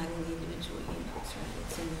 right? It's not in the individual units, right?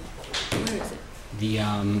 It's in where is it?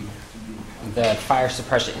 The fire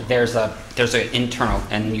suppression, there's an internal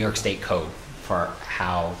and New York State code for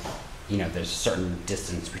how, there's a certain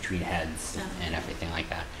distance between heads and everything like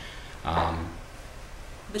that.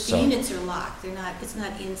 But the units are locked. It's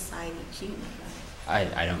not inside each unit,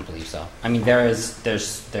 right? I don't believe so. I mean, there's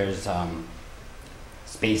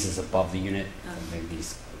spaces above the unit, like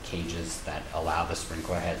these cages that allow the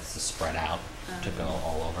sprinkler heads to spread out to go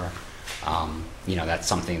all over. That's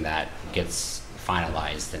something that gets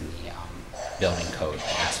finalized in the building code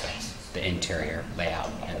aspects, the interior layout,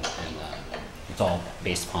 and it's all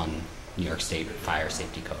based upon New York State fire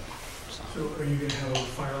safety code. So are you going to have a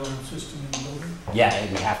fire alarm system in the building? Yeah,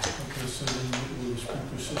 we have to. Okay, so then will the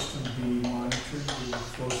sprinkler system be monitored with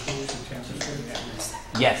flow switch or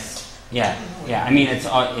temperature? Yes. Yeah. I mean,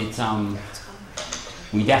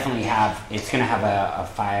 we definitely have, it's going to have a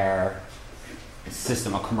fire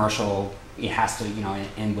system, a commercial, it has to,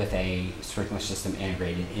 and with a sprinkler system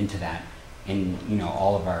integrated into that. And,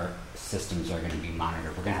 all of our systems are going to be monitored.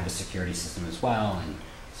 We're going to have a security system as well, and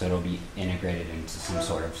so it'll be integrated into some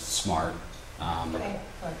sort of smart,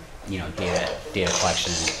 data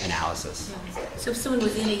collection and analysis. So if someone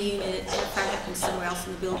was in a unit and a fire happened somewhere else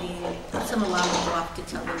in the building, some alarm would go off to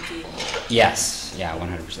tell them to. Yes, yeah,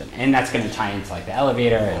 100%. And that's going to tie into like the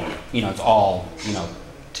elevator, and it's all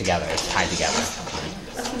together. It's tied together.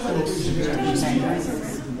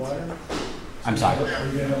 I'm sorry. Are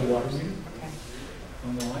you going to have a water meter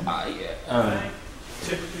on the line?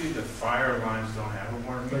 Typically, the fire lines don't have a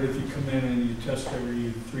water But meter. if you come in and you test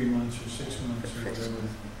every 3 months or 6 months or whatever,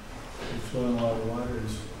 you're flowing a lot of water,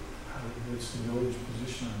 what's the village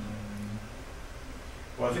position on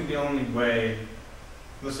that? Well, I think the only way,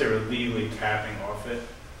 unless they were legally tapping off it,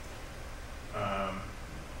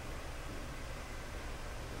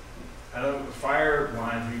 fire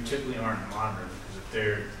lines you typically aren't monitored, because if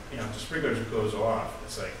they're, if the sprinkler goes off,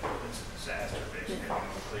 it's a disaster basically.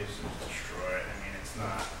 The place is destroyed. I mean, it's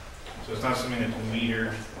not. So it's not something that's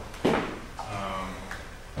metered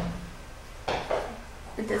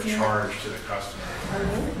or charged to the customer. I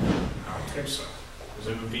don't think so,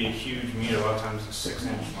 because it would be a huge meter. A lot of times it's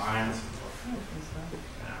 6-inch lines. No,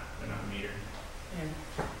 they're not metered.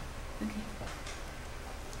 Okay.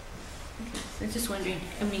 So I'm just wondering,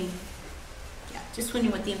 just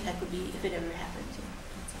wondering what the impact would be if it ever happened.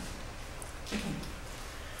 That's all. Okay.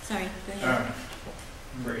 Sorry, go ahead.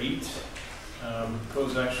 Number 8,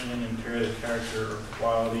 proposed action impair the character or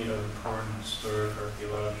quality of important historic,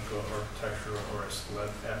 archaeological, architectural, or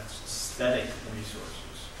aesthetic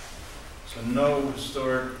resources. So no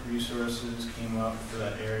historic resources came up for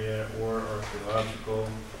that area, or archaeological.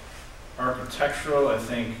 Architectural, I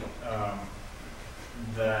think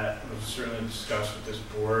that was certainly discussed with this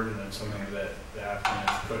board, and that's something that the applicant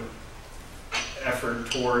has put effort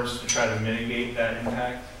towards to try to mitigate that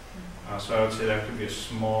impact. So I would say that could be a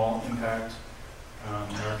small impact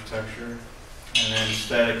in architecture. And then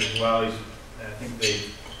aesthetic as well, I think they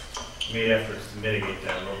made efforts to mitigate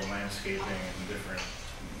that, local landscaping and different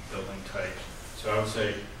building types. So I would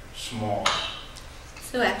say small.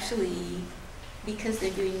 So actually, because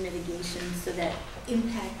they're doing mitigation, so that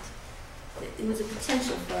impact, it was a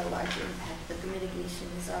potential for a larger impact, but the mitigation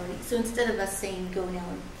is already, so instead of us saying go now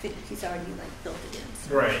and fit, he's already built it in.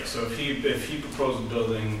 So. Right, so if he proposed a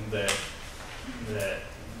building that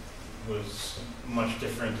was much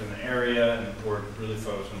different in the area, and the board really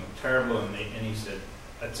thought it was going to look terrible, and he said,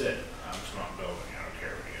 that's it, I'm just not building, I don't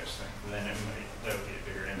care what you guys think, then that would be a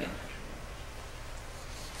bigger impact.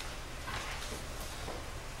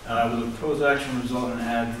 Will the proposed action result in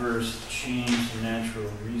adverse change to natural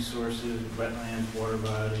resources, wetlands, water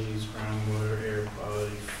bodies, groundwater, air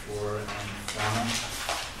quality, flora, and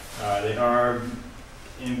fauna? They are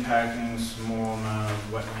impacting a small amount of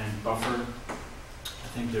wetland buffer. I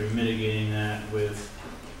think they're mitigating that with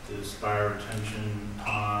this bioretention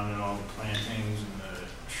pond and all the plantings and the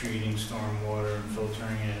treating stormwater and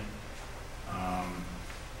filtering it.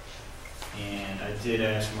 And I did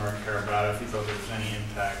ask Mark Carabata if he thought there was any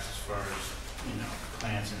impacts as far as,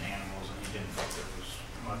 plants and animals, and he didn't think there was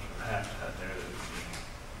much of a habitat there that would be,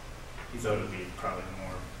 he thought it would be probably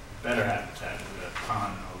better habitat with that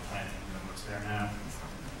pond and all the plantings than what's there now.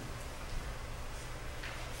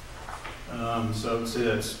 So I would say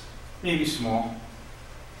that's maybe small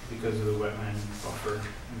because of the wetland buffer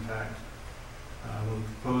impact. Will the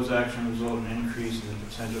proposed action result in an increase in the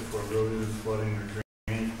potential for erosion, flooding, or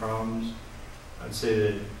drainage problems? I'd say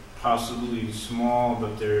that possibly small,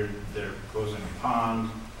 but they're proposing a pond,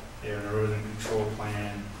 they have an erosion control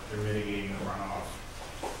plan, they're mitigating the runoff.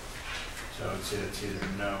 So I would say that's either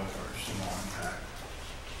no or small impact.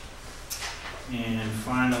 And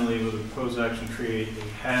finally, will the proposed action create a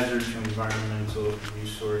hazard to environmental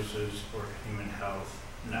resources or human health?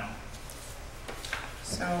 No.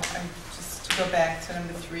 So just to go back to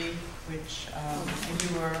number 3, which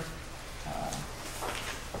you were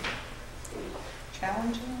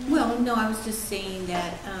challenging? Well, no, I was just saying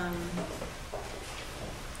that,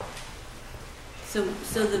 so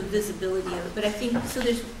the visibility of it, but I think, so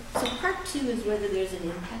part 2 is whether there's an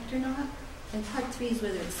impact or not, and part 3 is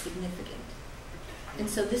whether it's significant. And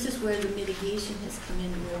so this is where the mitigation has come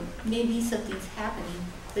in, where maybe something's happening,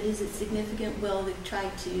 but is it significant? Well, they've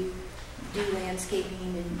tried to do landscaping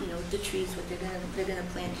and, the trees, what they're gonna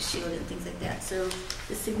plant to shield it and things like that. So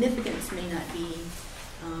the significance may not be,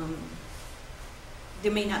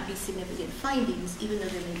 there may not be significant findings, even though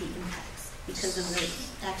there may be impacts. because of the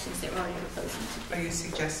actions they're already proposing to Are do. you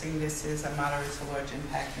suggesting this is a moderate to large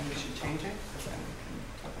impact and we should change it? Then we can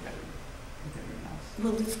talk about it with everyone else.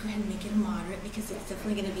 Well, let's go ahead and make it a moderate, because it's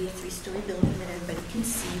definitely gonna be a 3-story building that everybody can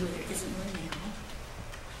see where there isn't one now.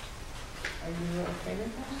 Are you okay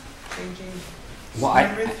with that? Changing Well,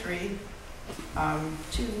 number 3,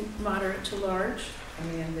 To moderate to large.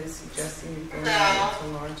 Amanda is suggesting you go moderate to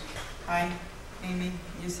large. Hi, Amy,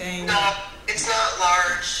 you saying? No, it's not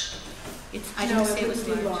large. I didn't say it was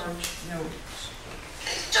would be large. No.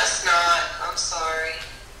 It's just not. I'm sorry.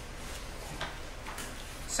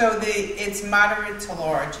 So it's moderate to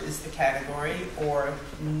large is the category, or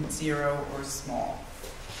 0 or small.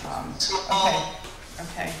 Small.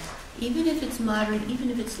 Okay. Even if it's moderate, even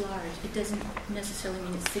if it's large, it doesn't necessarily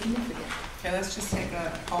mean it's significant. Okay, let's just take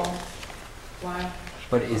a poll. Why?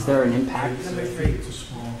 But is there an impact? Number 3. It's a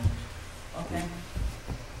small. Okay,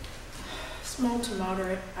 Small to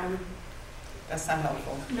moderate, I would, that's not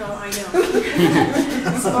helpful. no, I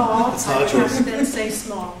know. Small, It's I not would yours. have to then say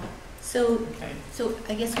small. So, Okay. so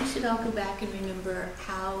I guess we should all go back and remember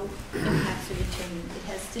how impacts are determined. It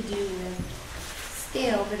has to do with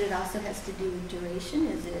scale, but it also has to do with duration.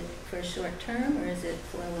 Is it for a short term or is it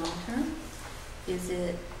for a long term? Is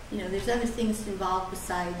it, there's other things involved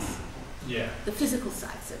besides Yeah. the physical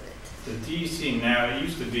sides of it. The DEC now, it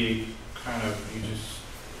used to be kind of, you just,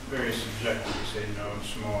 very subjective, you say no,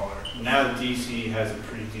 smaller. Now the DEC has a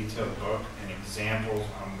pretty detailed book and examples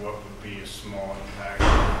on what would be a small impact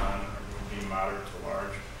on, or would be moderate to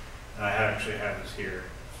large. And I actually have this here.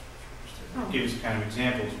 It gives kind of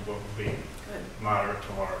examples of what would be moderate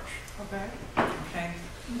to large. Okay.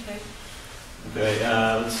 Okay,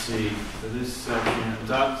 let's see, for this section,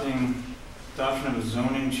 adoption of a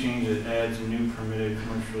zoning change that adds new permitted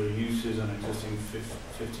commercial uses on existing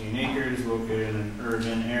 15 acres located in an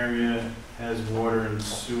urban area, has water and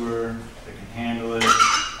sewer that can handle it.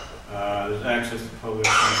 There's access to public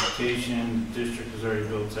transportation, the district is already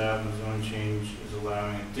built out, and the zone change is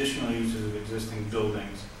allowing additional uses of existing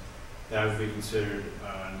buildings. That would be considered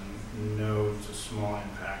no to small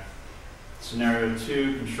impact. Scenario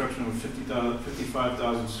 2, construction of a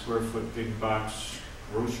 55,000 square foot big box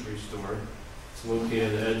grocery store. It's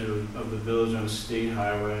located at the edge of the village on a state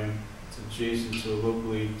highway. It's adjacent to a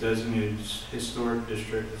locally designated historic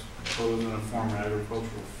district. It's proposed on a former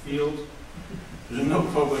agricultural field. There's no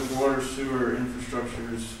public water, sewer,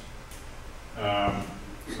 infrastructures.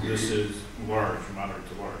 So this is large, moderate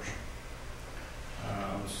to large.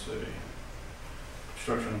 Let's see.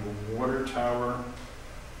 Construction of a water tower.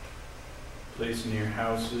 Placed near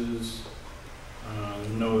houses.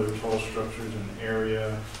 No other tall structures in the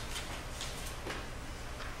area.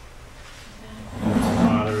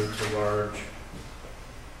 Moderate to large.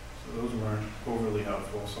 So those weren't overly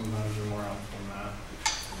helpful. Sometimes they're more helpful than that.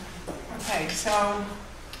 Okay, so,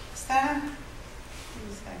 is that?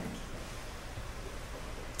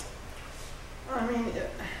 I mean,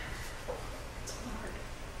 it's hard.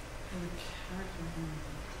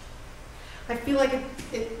 I feel like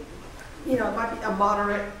it might be a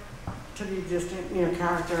moderate to the existing,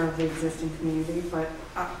 character of the existing community, but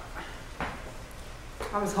I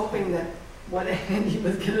was hoping that what Andy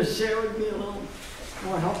was going to share would be a little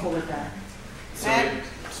more helpful with that. Matt?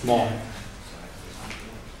 Small.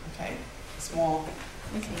 Okay, small.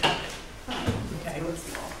 Okay. Okay, It was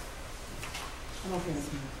small. I don't think it's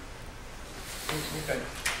small. you're good.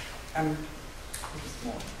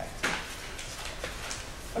 Small, okay.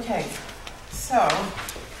 Okay, so.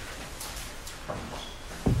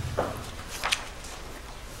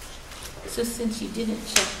 So since you didn't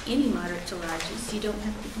check any moderate to larges, you don't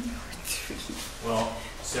have to do number 3. Well,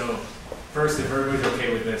 so first, if everybody's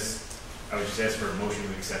okay with this, I would just ask for a motion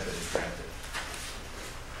to accept it as drafted.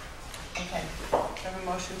 Okay, do you have a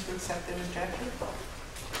motion to accept it as drafted?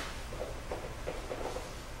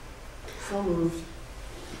 So moved.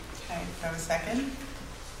 Okay, do you have a second?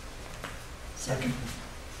 Second.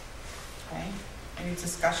 Okay, any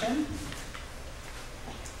discussion?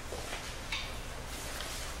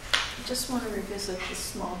 I just want to revisit the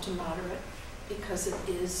small to moderate because it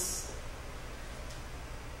is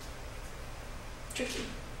tricky.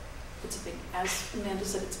 It's a big, as Amanda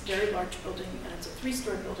said, it's a very large building and it's a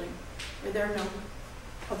 3-story building where there are no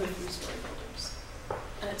other 3-story buildings.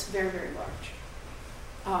 And it's very, very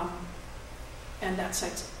large. And that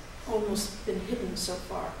site's almost been hidden so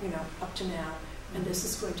far, up to now. And this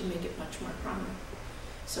is going to make it much more prominent.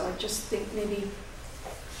 So I just think maybe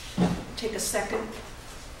take a second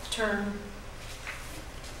turn,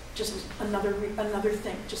 just another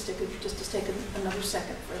thing, just take another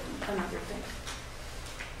second for another thing.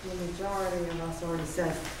 the majority of us already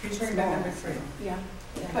said You're talking about number 3. Yeah,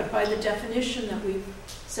 Yeah. but by the definition that we've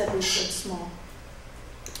said, we said small,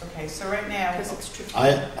 Okay, so right now, because it's tricky.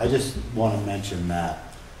 I just want to mention that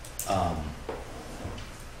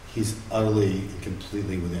he's utterly and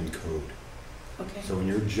completely within code. Okay. So when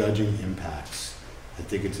you're judging impacts, I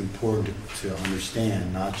think it's important to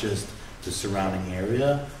understand not just the surrounding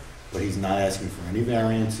area, but he's not asking for any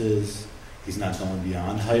variances. He's not going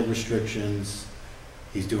beyond height restrictions.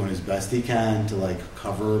 He's doing his best he can to like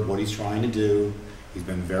cover what he's trying to do. He's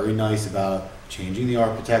been very nice about changing the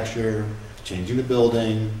architecture, changing the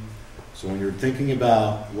building. So when you're thinking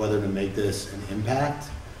about whether to make this an impact,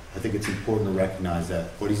 I think it's important to recognize that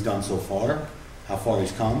what he's done so far, how far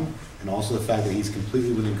he's come, and also the fact that he's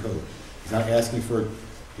completely within code. He's not asking for,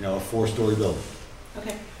 a 4-story building.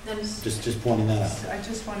 Okay, then it's, Just pointing that out. so I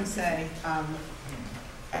just want to say,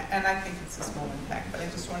 and I think it's a small impact, but I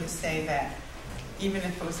just want to say that even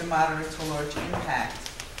if it was a moderate to large impact,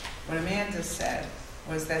 what Amanda said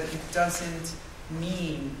was that it doesn't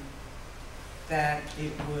mean that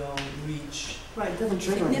it will reach Right, it doesn't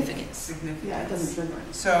trigger anything. Significance. significance. Yeah, it doesn't trigger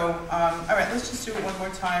anything. So, all right, let's just do it one more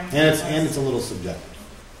time. And it's a little subjective.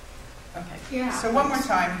 Okay. yeah. So one more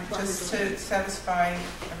time, just to satisfy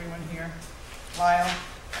everyone here. Lyle,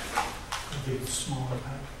 I think it's small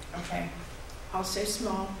impact. okay. I'll say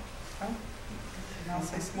small. And I'll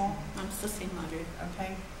say small, I'm still saying moderate.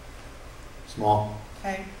 okay? Small.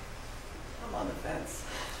 Okay, I'm on the fence.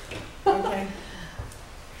 okay.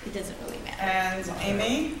 It doesn't really matter. And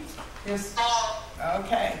Amy? Yes.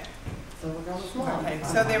 Okay. So we're going with small. Okay,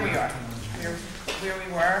 so there we are. Here, where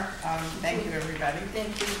we were. Thank you, everybody.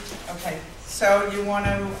 Thank you. Okay, so you want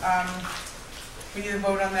to, we need to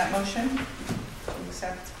vote on that motion to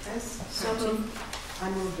accept this? So moved. I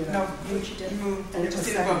moved it. No, up. you Which you did. moved, And we it just was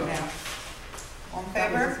need to vote seconded. now. All in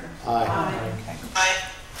favor? Aye. Okay. I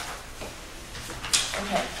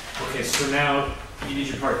Okay, Okay, so now you did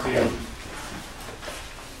your part 2.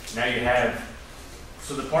 Now you have,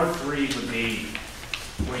 so the part 3 would be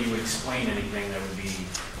where you would explain anything that would be,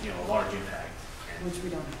 a large impact. And- Which we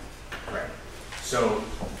don't have. Correct. So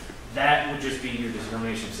that would just be your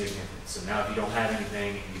determination of significance. So now if you don't have anything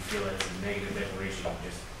and you feel that it's a negative declaration, you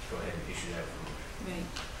just go ahead and issue that for Right.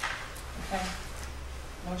 okay.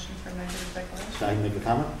 Motion for negative declaration? Can I make a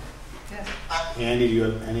comment? Yes. Andy, do you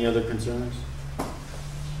have any other concerns?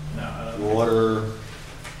 No, Water,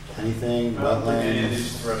 anything, I don't think any of wetlands?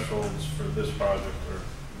 these thresholds for this project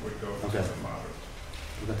would go to Okay. the moderate.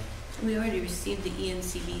 Okay. We already received the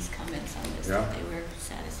ENCB's comments on this, Yeah. that they were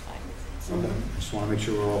satisfied with it. So Okay, just want to make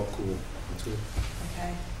sure we're all cool. That's good.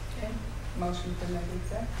 Okay. Okay. Motion for negative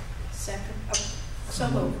dec? Second, so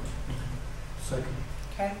moved. Second.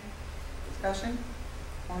 Okay. Discussion?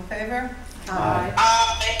 All in favor? Aye.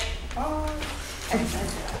 Oh.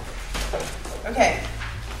 Okay.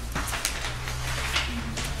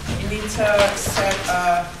 You need to set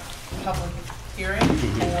a public hearing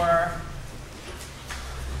for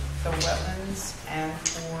the wetlands and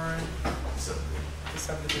for the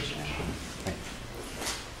subdivision.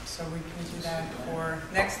 So we can do that for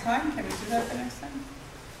next time? Can we do that for next time?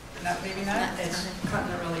 Not, maybe not? Not It's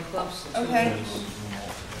cutting it really close. Okay.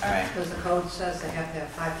 All right. Because the code says they have to have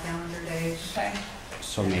 5 calendar days. Okay.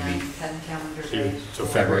 So and maybe 10 calendar days. So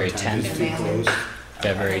February February 10th is too Demanded. close?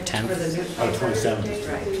 February For 10th. the new Oh, paper. 27th.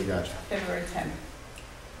 Right. Gotcha. February 10th.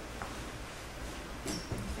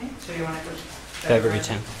 So you want to go? February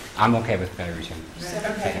 10th. I'm okay with February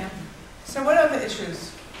 10th. Okay. So what other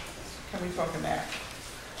issues can we talk about?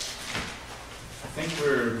 I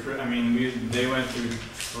think they went through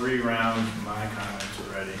 3 rounds of my comments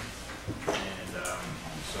already, and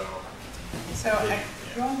so. So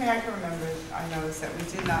the only thing I can remember, I know, is that we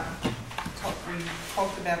did not talk, we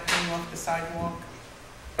talked about putting off the sidewalk.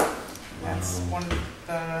 That's one of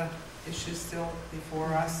the issues still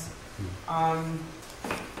before us.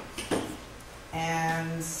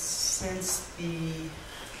 And since the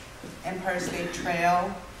Empire State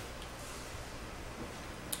Trail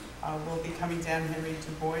will be coming down Henry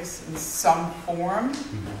Du Bois in some form.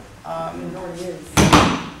 It already is.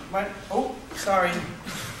 What? Oh, sorry.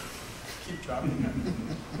 Keep dropping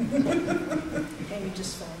Amy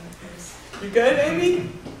just fell in place. You good, Amy?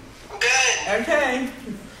 good. Okay.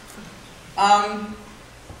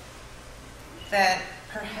 That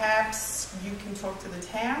perhaps you can talk to the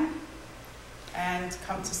town and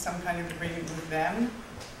come to some kind of agreement with them,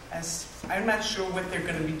 as I'm not sure what they're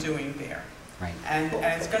going to be doing there. Right. And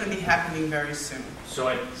it's going to be happening very soon. So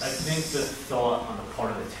I think the thought on the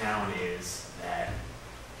part of the town is that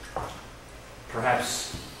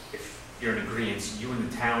perhaps if you're in agreement, you and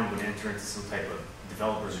the town would enter into some type of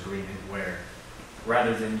developer's agreement where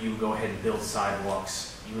rather than you go ahead and build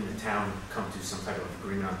sidewalks, you and the town come to some type of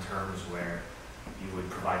agreement on terms where you would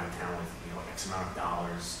provide the town with, X amount of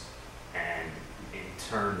dollars, and in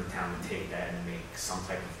turn, the town would take that and make some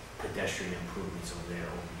type of pedestrian improvements over there,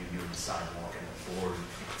 or you doing the sidewalk, and the board,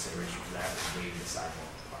 in consideration for that, would waive the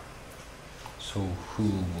sidewalk part. So who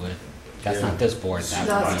would, that's not this board, that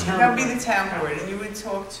would be. That would be the town board, and you would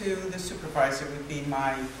talk to the supervisor, would be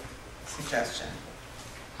my suggestion.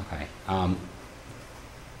 Okay.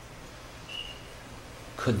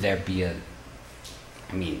 Could there be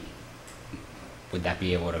would that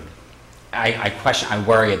be able to, I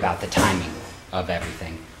worry about the timing of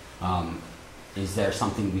everything. Is there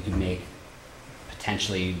something we could make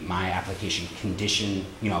potentially my application condition,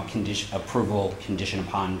 approval condition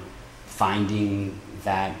upon finding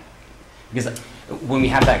that? Because when we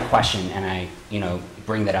have that question and I,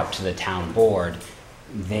 bring that up to the town board,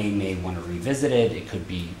 they may want to revisit it. It could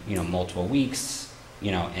be, multiple weeks,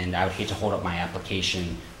 and I would hate to hold up my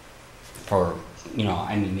application for,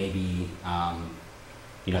 maybe,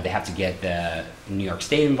 they have to get the New York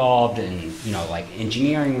State involved and, like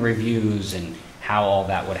engineering reviews and how all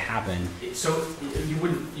that would happen. So you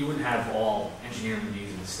wouldn't have all engineering reviews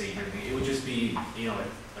in the state and everything. It would just be,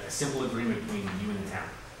 a simple agreement between you and the town.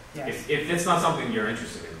 Yes. If it's not something you're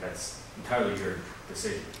interested in, that's entirely your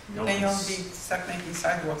decision. Then you'll be stuck making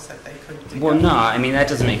sidewalks that they could do. Well, no, that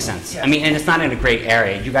doesn't make sense. Yeah. And it's not in a great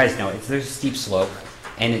area. You guys know there's a steep slope,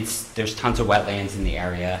 and there's tons of wetlands in the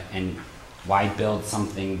area, and why build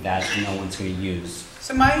something that no one's going to use?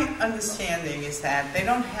 So my understanding is that they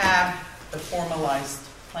don't have the formalized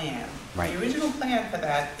plan. Right. The original plan for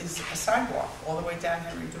that is a sidewalk all the way down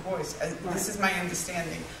Henry Du Bois. This is my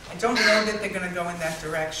understanding. I don't know that they're going to go in that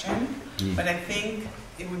direction, but I think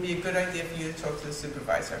it would be a good idea for you to talk to the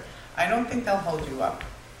supervisor. I don't think they'll hold you up.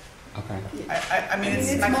 Okay.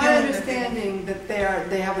 It's my understanding that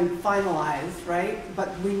they haven't finalized, right?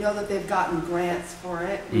 But we know that they've gotten grants for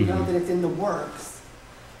it. We know that it's in the works.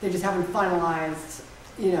 They just haven't finalized,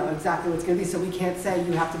 exactly what it's going to be. So we can't say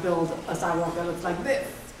you have to build a sidewalk that looks like this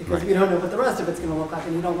because we don't know what the rest of it's going to look like,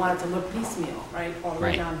 and you don't want it to look piecemeal, right? All the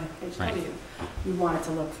way down HW. We want it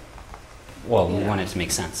to look. Well, we want it to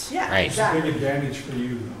make sense. Yeah, right. exactly. The big advantage for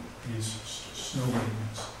you, though, is snow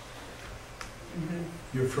maintenance.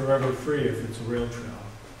 You're forever free if it's a rail trail,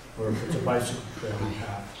 or if it's a bicycle trail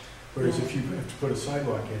path. Whereas if you have to put a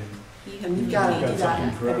sidewalk in, And you've got to do that something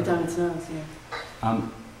every forever. time it snows, yeah.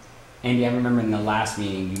 Andy, I remember in the last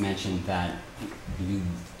meeting you mentioned that you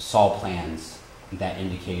saw plans that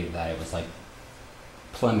indicated that it was like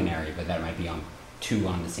preliminary, but that might be on two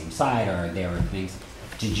on the same side, or there were things.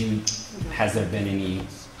 Has there been any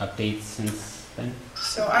updates since then?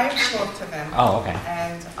 So I've talked to them. Oh, okay.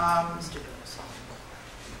 And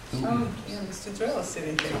Mr. Drill is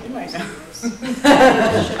sitting there. You might know.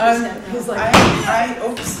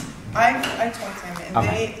 I talked to him,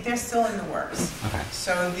 and they're still in the works. Okay.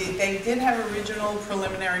 So they did have original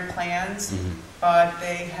preliminary plans, but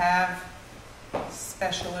they have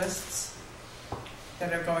specialists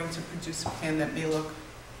that are going to produce a plan that may look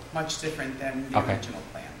much different than the original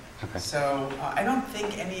plan. Okay. So I don't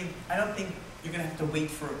think you're going to have to wait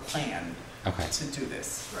for a plan to do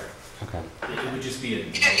this. Right. Okay. It would just be You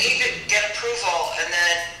could get approval, and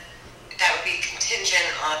then that would be contingent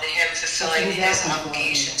on him fulfilling his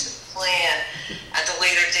obligation to the plan at the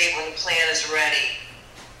later date when the plan is ready.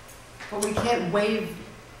 But we can't waive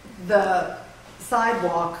the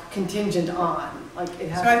sidewalk contingent on, like it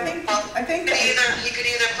has. So I think he could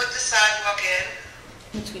either put the sidewalk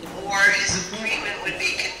in, or his agreement would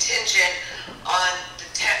be contingent on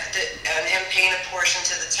on him paying a portion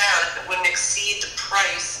to the town if it wouldn't exceed the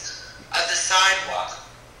price of the sidewalk.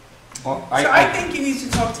 Well, I think you need to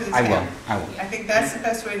talk to the town. I will. I think that's the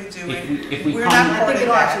best way to do it. If we We're come- not I part think of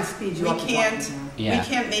it'll that. actually speed you We up.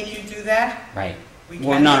 can't make you do that. Right. We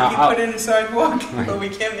Well, can no, make no, you put in a sidewalk, Right. but we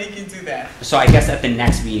can't make you do that. So I guess at the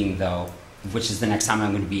next meeting, though, which is the next time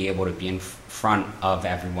I'm going to be able to be in front of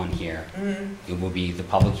everyone here, it will be the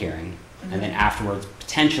public hearing. And then afterwards,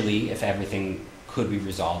 potentially, if everything could be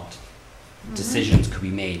resolved, decisions could be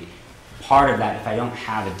made. Part of that, if I don't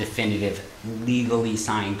have a definitive, legally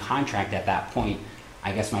signed contract at that point,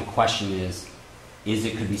 I guess my question is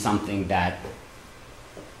it could be something that,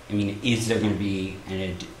 is there going to be,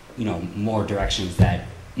 more directions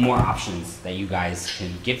more options that you guys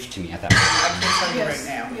can give to me at that point? I can tell you right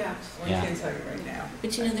now. Yeah. We can tell you right now.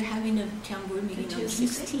 But they're having a town board meeting on the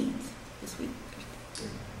 16th this week.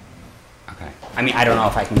 Okay. I don't know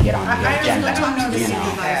if I can get on the agenda. I don't know the you know.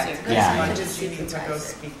 supervisor. Yeah. I just need to go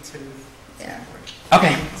speak to.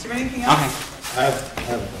 Okay. Is there anything else? Okay. I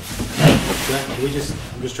have Can we just,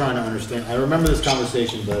 I'm just trying to understand, I remember this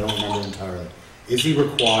conversation, but I don't remember entirely. Is he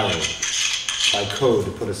required by code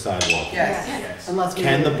to put a sidewalk? in? Yes. Unless we.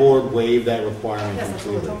 Can the board waive that requirement Yes, that's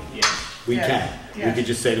what we're completely? talking- Yes. We Yes. can. We Yes. could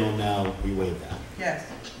just say to him now, we waive that. Yes.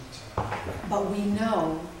 But we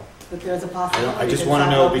know that there's a possibility. I just that want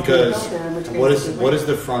to know sidewalks will be because built there, in which what case is, we what waive. is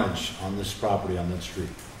the frontage on this property, on that street?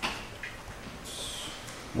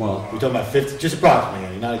 Well, We're talking about 50, just approximately,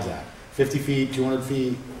 Andy, not exact. 50 feet, 200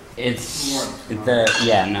 feet? it's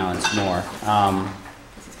yeah, no, it's more.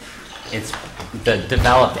 It's the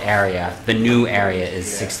developed area, the new area is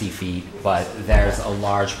 60 feet, but there's a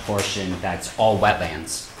large portion that's all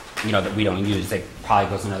wetlands, you know, that we don't use. It probably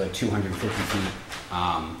goes another 250 feet.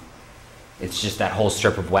 It's just that whole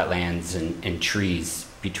strip of wetlands and trees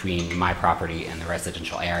between my property and the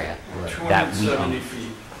residential area that we own. 270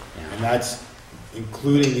 feet. Yeah. And that's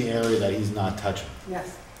including the area that he's not touching.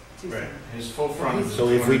 Yes. Right, his full front is So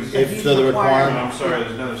if we, 260. if so the Oh, requirement, I'm sorry,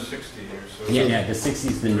 there's another 60 here, so. Yeah, the 60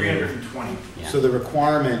 is the new. 320. Yeah. so the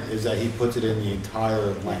requirement is that he puts it in the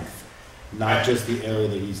entire length, not Right. just the area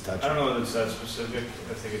that he's I don't touching. know that it's that specific,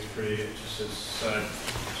 I think it's pretty, it just says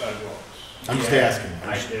sidewalks. I'm just Yeah.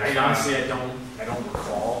 asking. I honestly, I don't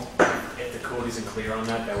recall. If the code isn't clear on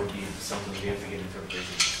that, that would be something we have to get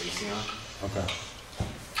interpretation of spacing on. Okay.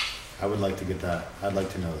 I would like to get that, I'd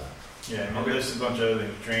like to know that. Yeah, I mean, there's a bunch of other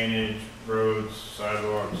things, drainage, roads,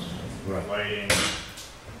 sidewalks, Right. lighting.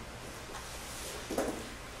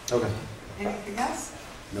 Okay. Anything else?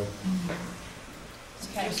 Nope.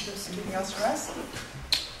 Okay, anything else for us?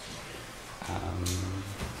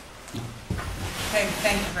 Okay,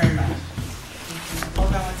 thank you very much.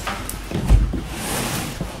 Hold on one second.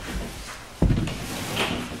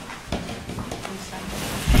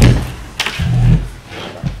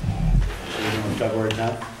 So we're doing February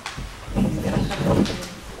 10th?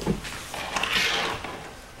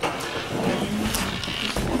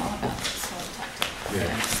 Yeah.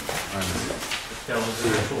 That was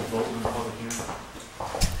an actual vote in the public hearing.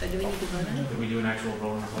 So do we need to vote on it? Did we do an actual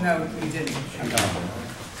vote in the public? No, we didn't.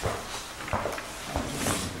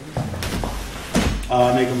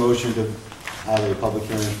 Make a motion to have a public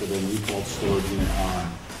hearing for the new cold storage unit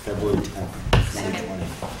on February 10th, 2020. In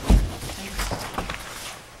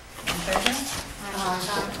favor?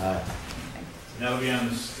 And that'll be on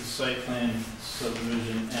the site plan,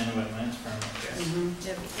 subdivision, and wetlands permit.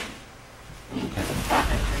 Yep.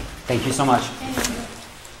 Thank you so much. Okay.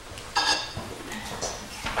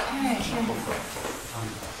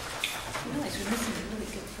 Realize we're missing a really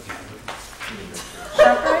good football.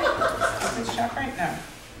 ShopRite? Is it ShopRite? No.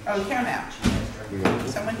 Oh, Caramount.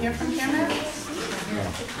 Someone here from Caramount?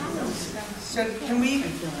 So can we,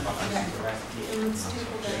 okay.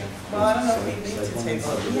 Well, I don't know if we need to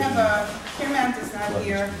table it. We have a, Caramount is not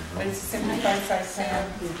here, but it's a simplified site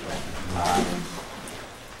plan.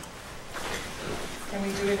 Can we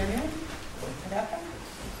do it anyway? Without them?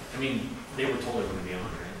 I mean, they were told they were going to be on,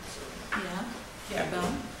 right? So, Yeah. Yeah.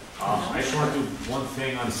 Bill? I just want to do one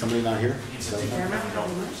thing on Is somebody not here? Institute for Friendly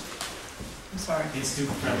Health. I'm sorry. Institute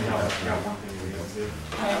for Friendly Health, I forgot one thing we had to do.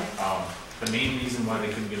 Okay. The main reason why they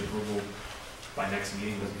couldn't get approval by next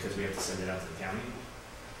meeting was because we have to send it out to the county.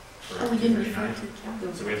 for Oh, we didn't 239. refer to the calendar.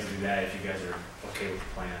 So we have to do that. If you guys are okay with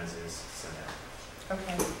the plan as is, send that.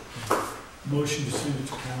 Okay. Motion to send it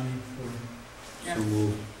to county for, Yeah. So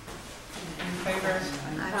move. In favor?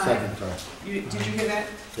 Second, sorry. Did you hear that?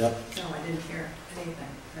 Yep. No, I didn't hear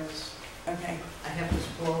anything. There was, Okay. I have this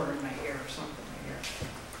blower in my ear or something in my ear.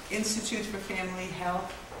 Institute for Family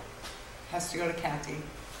Health has to go to Kathy.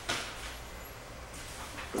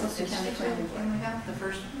 What's the county plan? Can we have the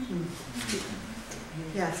first one?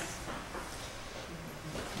 Yes.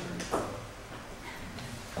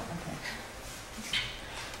 Okay.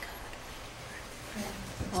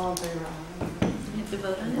 All in favor? You have to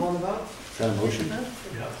vote on it? All in the vote? Is that a motion? yeah.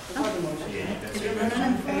 Before the motion. Yeah, that's Did it.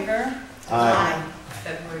 everyone in favor? Aye.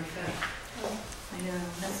 February 5th. I know,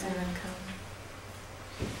 that's not uncommon.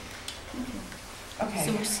 So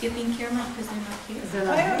Okay. we're skipping Caramount because they're not here? Is there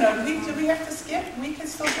I not? don't know, do we have to skip? We can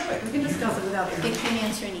still do it. We can discuss it without They the. can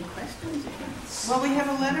answer any questions if you want. Well, we have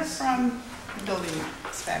a letter from the building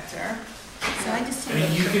inspector. So I just I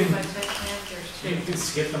mean, you can, My site plan, there's you can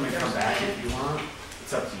skip them and come back if you want.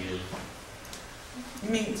 It's up to you. You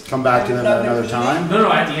mean? Come back to them at another time?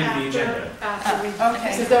 No, at the end of the agenda. after we.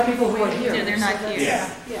 Okay. Because there are people who are here. They're not here.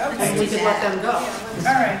 Yeah. And Okay. we can let them go.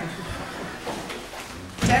 All right.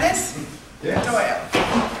 Dennis? Doyle?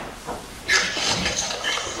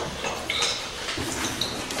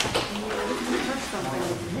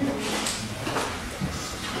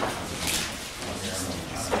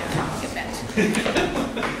 Get back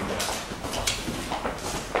to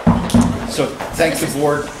thank the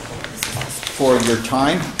board for your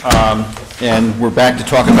time. And we're back to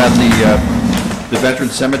talk about the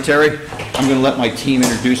Veterans Cemetery. I'm going to let my team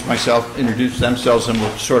introduce themselves, and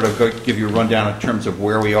we'll sort of give you a rundown in terms of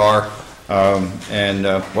where we are and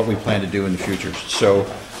what we plan to do in the future. So,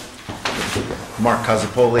 Mark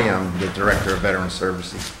Casapoli, I'm the Director of Veteran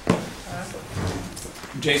Services.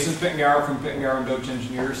 Jason Pittengower from Pittengower and Doach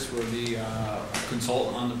Engineers. We're the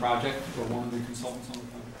consultant on the project. We're one of the consultants on the project.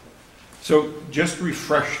 So just to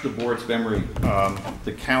refresh the board's memory,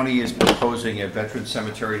 the county is proposing a veteran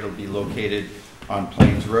cemetery that will be located on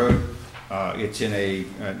Plains Road. It's in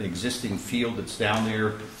an existing field that's down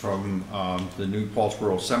there from the new Paltz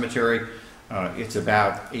Rural Cemetery. It's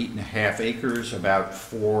about 8.5 acres. About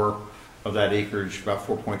 4 of that acreage, about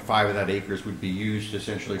 4.5 of that acres would be used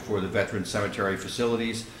essentially for the veteran cemetery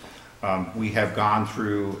facilities. We have gone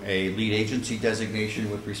through a lead agency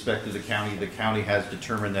designation with respect to the county. The county has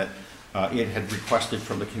determined that it had requested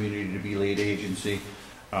from the community to be lead agency.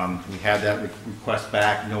 We had that request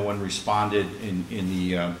back. No one responded in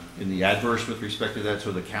the adverse with respect to that,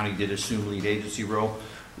 so the county did assume lead agency role.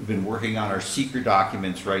 We've been working on our secret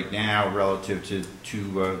documents right now relative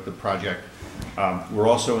to the project. We're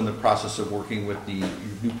also in the process of working with the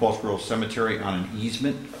New Paltz Rural Cemetery on an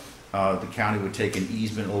easement. The county would take an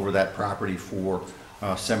easement over that property for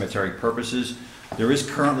cemetery purposes. There is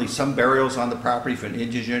currently some burials on the property for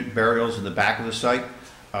indigent burials in the back of the site.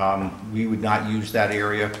 We would not use that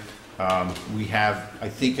area. We have, I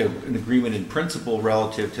think, an agreement in principle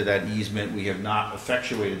relative to that easement. We have not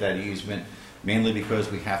effectuated that easement, mainly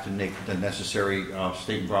because we have to make the necessary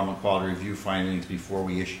state environmental quality review findings before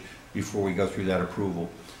we go through that approval.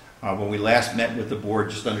 When we last met with the board,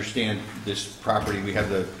 just understand this property, we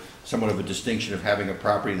have somewhat of a distinction of having a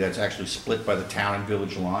property that's actually split by the town and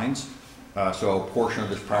village lines. So a portion of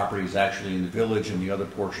this property is actually in the village, and the other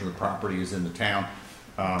portion of the property is in the town.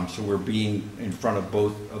 So we're being in front of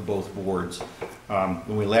both boards.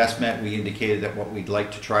 When we last met, we indicated that what we'd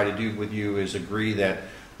like to try to do with you is agree that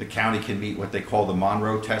the county can meet what they call the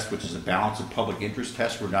Monroe test, which is a balance of public interest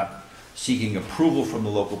test. We're not seeking approval from the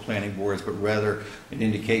local planning boards, but rather an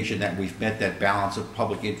indication that we've met that balance of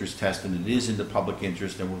public interest test, and it is in the public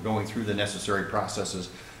interest, and we're going through the necessary processes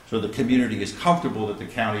so the community is comfortable that the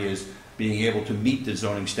county is being able to meet the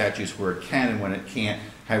zoning statutes where it can, and when it can't,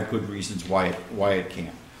 have good reasons why it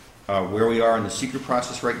can't. Where we are in the secret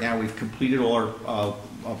process right now, we've completed all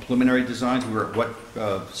our preliminary designs. We're at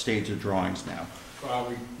what stage of drawings now?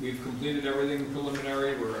 We've completed everything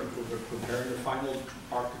preliminary. We're preparing the final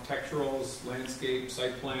architecturals, landscape,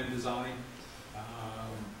 site plan design,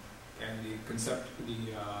 and the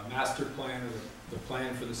master plan, or the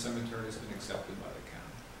plan for the cemetery has been accepted by the county.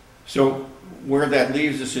 So where that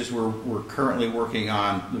leaves us is we're currently working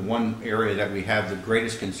on the one area that we have the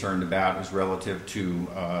greatest concern about is relative to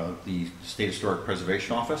the State Historic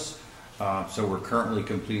Preservation Office. So we're currently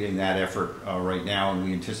completing that effort right now, and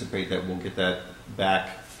we anticipate that we'll get that back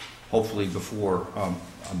hopefully before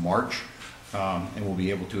March, and we'll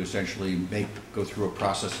be able to essentially go through a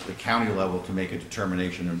process at the county level to make a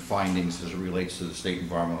determination and findings as it relates to the State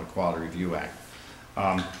Environmental Quality Review Act.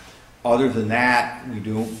 Other than that, we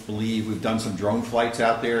do believe we've done some drone flights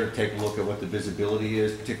out there to take a look at what the visibility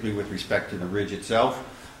is, particularly with respect to the ridge itself.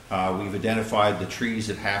 We've identified the trees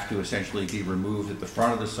that have to essentially be removed at the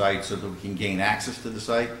front of the site so that we can gain access to the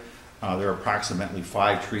site. There are approximately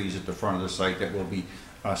 5 trees at the front of the site that we'll be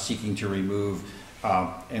seeking to remove.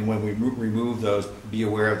 And when we remove those, be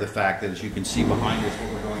aware of the fact that, as you can see behind us,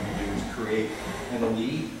 what we're going to do is create an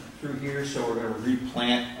lead through here. So we're going to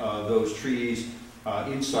replant those trees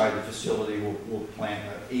inside the facility. We'll plant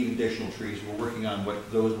 8 additional trees. We're working on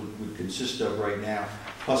what those would consist of right now,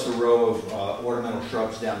 plus a row of ornamental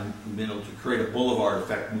shrubs down the middle to create a boulevard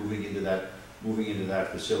effect moving into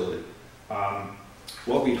that facility.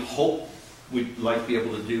 What we hope we'd like to be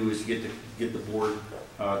able to do is get the board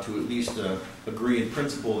to at least agree in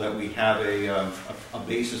principle that we have a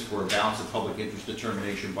basis for a balance of public interest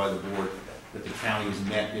determination by the board, that the county has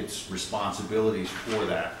met its responsibilities for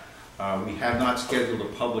that. We have not scheduled a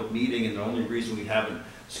public meeting, and the only reason we haven't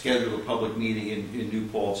scheduled a public meeting in New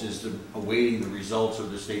Paltz is awaiting the results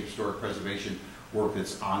of the state historic preservation work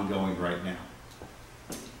that's ongoing right now.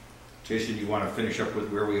 Jason, you want to finish up with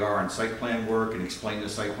where we are on site plan work and explain the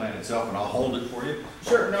site plan itself, and I'll hold it for you?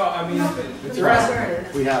 Sure. No, I mean,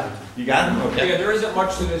 we haven't. You got it? Okay. Yeah, there isn't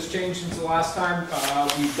much that has changed since the last time.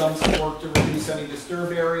 We've done some work to reduce any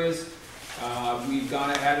disturbed areas. We've gone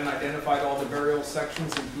ahead and identified all the burial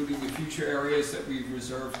sections, including the future areas that we've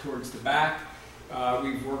reserved towards the back.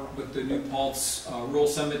 We've worked with the New Paltz Rural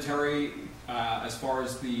Cemetery as far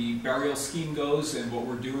as the burial scheme goes, and what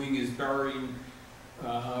we're doing is burying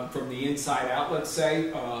from the inside out, let's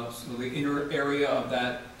say, so the inner area of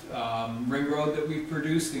that ring road that we've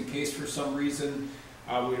produced, in case for some reason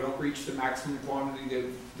we don't reach the maximum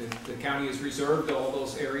quantity that the county has reserved. All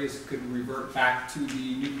those areas could revert back to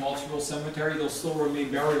the new Paltz Cemetery. They'll still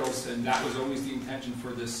remain burials, and that was always the intention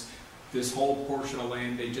for this whole portion of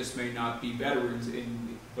land. They just may not be veterans,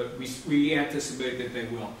 but we anticipate that they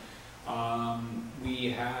will. We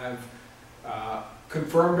have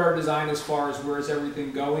confirmed our design as far as where's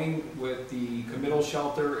everything going with the committal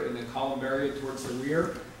shelter and the columbarium towards the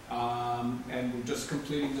rear. And we're just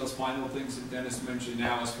completing those final things that Dennis mentioned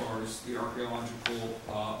now as far as the archaeological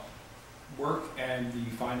work, and the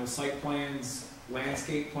final site plans,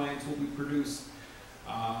 landscape plans will be produced,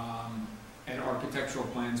 and architectural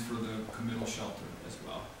plans for the committal shelter as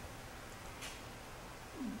well.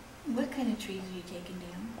 What kind of trees are you taking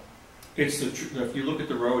down? It's if you look at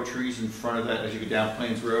the row of trees in front of that as you go down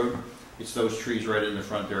Plains Road, it's those trees right in the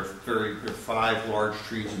front. There are 5 large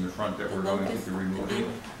trees in the front that we're going to be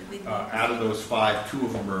removing. Out of those 5, 2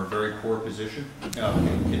 of them are in very poor condition.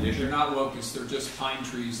 They're not locusts; they're just pine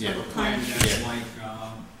trees that were planted as like,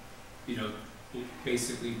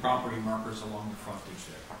 basically property markers along the frontage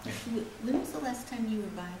there. When was the last time you were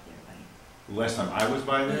by there? The last time I was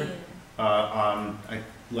by there,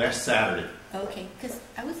 last Saturday. Okay, because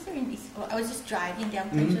I was there I was just driving down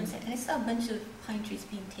Plains Road, and I saw a bunch of pine trees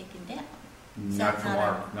being taken down. Not from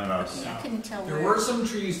not us. Okay, I couldn't tell There where. were some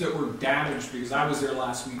trees that were damaged, because I was there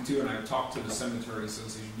last week too, and I talked to the cemetery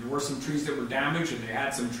association. There were some trees that were damaged, and they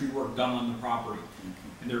had some tree work done on the property.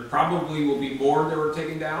 And there probably will be more that were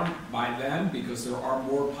taken down by then, because there are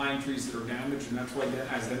more pine trees that are damaged, and that's why,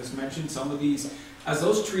 as Dennis mentioned, some of these, as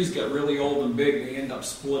those trees get really old and big, they end up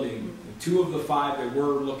splitting. 2 of the 5 that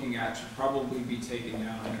we're looking at should probably be taken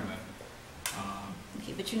down anyway.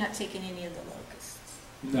 Okay, but you're not taking any of the locusts?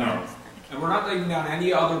 No. And we're not taking down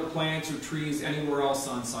any other plants or trees anywhere else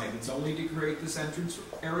on site. It's only to create this entrance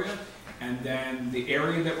area. And then the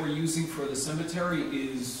area that we're using for the cemetery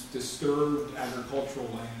is disturbed agricultural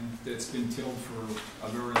land that's been tilled for a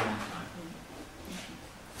very long time.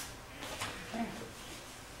 Okay.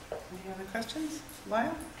 Any other questions?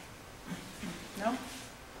 Lyle? No?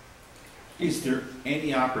 Is there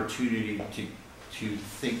any opportunity to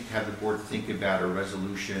have the board think about a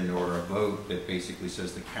resolution or a vote that basically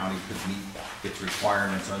says the county could meet its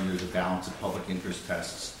requirements under the balance of public interest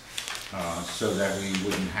tests, so that we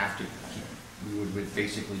wouldn't have to we would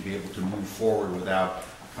basically be able to move forward without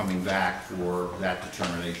coming back for that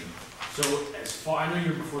determination? So I know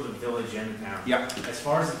you're before the village and the town. Yep. As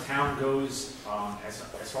far as the town goes, as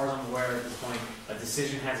far as I'm aware at this point, a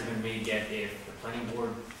decision hasn't been made yet if the planning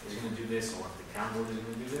board is going to do this or if the town board is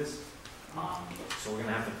going to do this. So we're going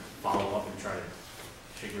to have to follow up and try to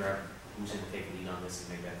figure out who's going to take the lead on this and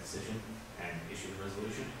make that decision and issue the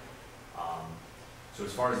resolution. So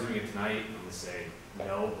as far as doing it tonight, I'm going to say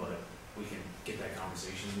no, but we can get that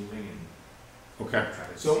conversation moving and okay. try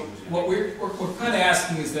to So see who's what going to we're kind of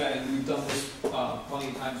asking is that, and we've done this plenty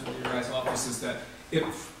of times with your guys' office, is that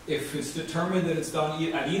if it's determined that it's done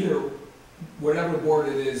at either whatever board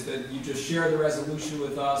it is, that you just share the resolution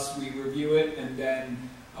with us, we review it, and then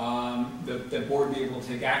the board be able to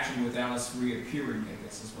take action without us reappearing, I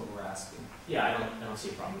guess is what we're asking. Yeah, I don't see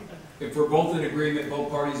a problem with that. If we're both in agreement, both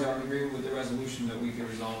parties are in agreement with the resolution, that we can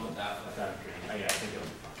resolve it that way. Yeah, I think it'll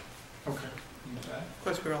be fine. Okay. Of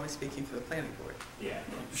course, we're only speaking for the planning board. Yeah.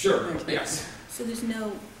 Sure, yes. So there's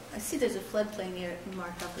no, I see there's a floodplain area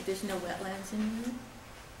marked up, but there's no wetlands anywhere?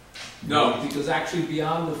 No, because actually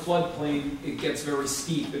beyond the floodplain, it gets very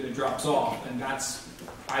steep and it drops off, and that's,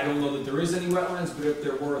 I don't know that there is any wetlands, but if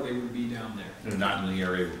there were, they would be down there. They're not in the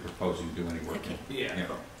area we're proposing to do any work in. Yeah,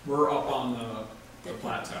 we're up on the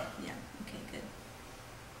plateau. Yeah, okay, good.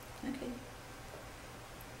 Okay.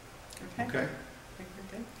 Okay. I think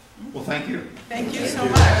we're good. Well, thank you. Thank you so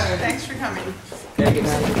much. Thanks for coming. Thank you.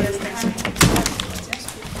 Yes, thanks.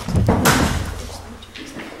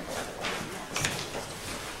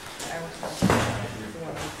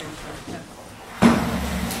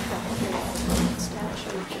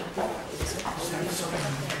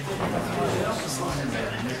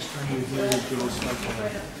 Next time we do it, give us like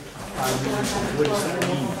what does that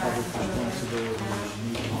mean, public responsibility?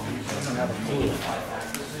 I don't have a clue.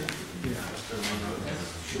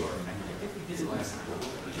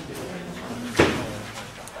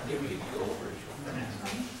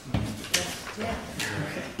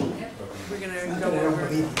 We're going to go over.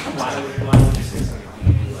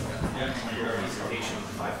 Presentation of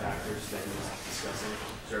the 5 factors that he was discussing,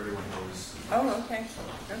 so everyone knows. Oh, okay.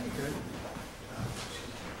 That'd be good.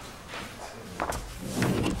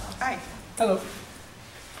 Hi. Hello.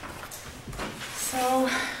 So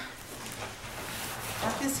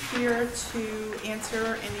Mark is here to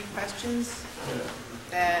answer any questions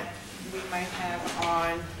that we might have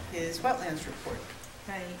on his wetlands report.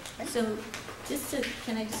 Right. So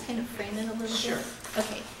can I just kind of frame it a little bit? Sure.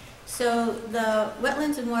 Okay. So the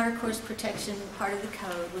Wetlands and Watercourse Protection part of the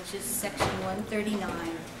code, which is section 139,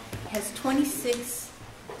 has 26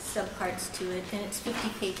 subparts to it, and it's 50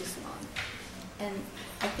 pages long. And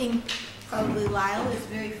I think probably Lyle is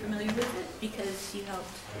very familiar with it because you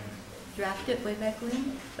helped draft it way back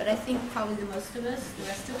when. But I think probably the rest of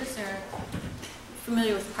us are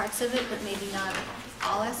familiar with parts of it, but maybe not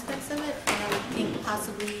all aspects of it. And I would think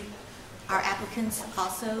possibly our applicants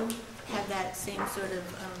also have that same sort of,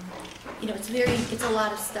 it's a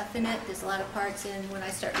lot of stuff in it. There's a lot of parts, and when I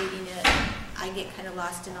start reading it, I get kind of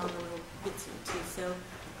lost in all the little bits of it too. So,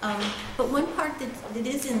 but one part that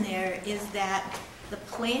is in there is that the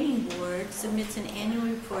planning board submits an annual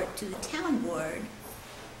report to the town board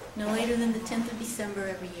no later than the 10th of December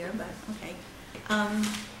every year, but okay.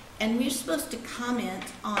 And we're supposed to comment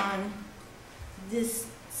on this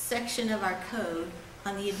section of our code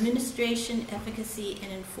on the administration, efficacy,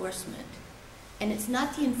 and enforcement. And it's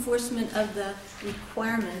not the enforcement of the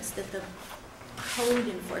requirements that the code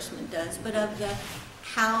enforcement does, but of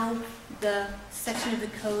how the section of the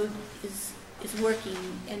code is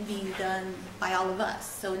working and being done by all of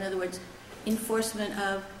us. So in other words, enforcement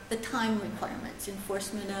of the time requirements,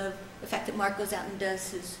 enforcement of the fact that Mark goes out and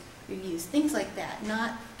does his reviews, things like that.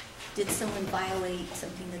 Not did someone violate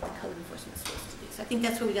something that the code enforcement is supposed to do. So I think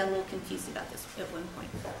that's where we got a little confused about this at one point.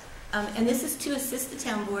 And this is to assist the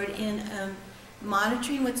town board in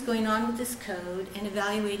monitoring what's going on with this code and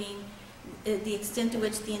evaluating the extent to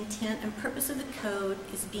which the intent and purpose of the code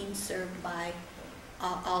is being served by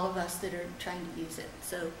all of us that are trying to use it.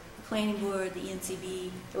 So the planning board, the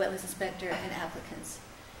NCB, the wetlands inspector, and applicants.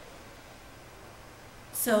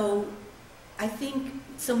 So I think,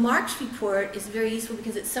 Mark's report is very useful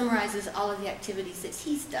because it summarizes all of the activities that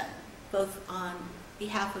he's done, both on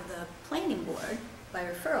behalf of the planning board by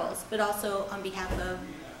referrals, but also on behalf of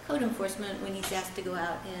code enforcement when he's asked to go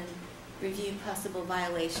out and review possible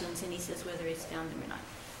violations, and he says whether he's found them or not.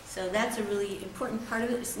 So that's a really important part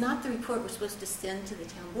of it. It's not the report we're supposed to send to the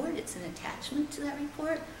town board, it's an attachment to that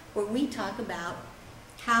report where we talk about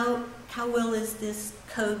how well is this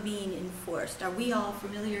code being enforced? Are we all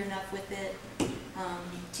familiar enough with it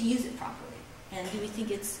to use it properly? And do we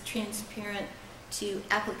think it's transparent to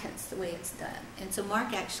applicants the way it's done? And so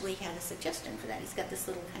Mark actually had a suggestion for that. He's got this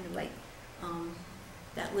little kind of like,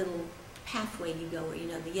 that little pathway you go where you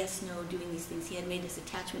know the yes, no, doing these things. He had made this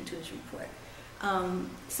attachment to his report.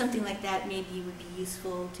 Something like that maybe would be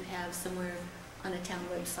useful to have somewhere on a town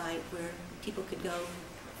website where people could go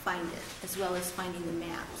find it, as well as finding the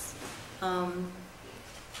maps.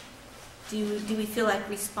 Do we feel like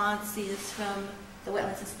responses from the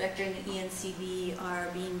wetlands inspector and the ENCB are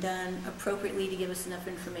being done appropriately to give us enough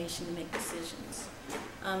information to make decisions?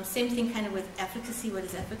 Same thing kind of with efficacy. What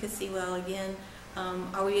is efficacy? Well, again,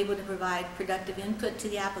 are we able to provide productive input to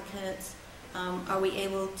the applicants? Are we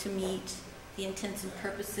able to meet the intents and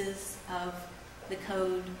purposes of the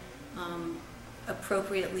code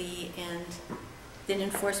appropriately? And then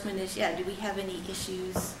enforcement is, do we have any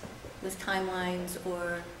issues with timelines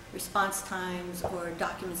or response times or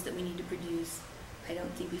documents that we need to produce? I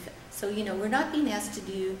don't think we've, so we're not being asked to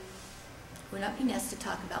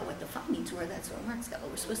talk about what the findings were. That's what Mark's got.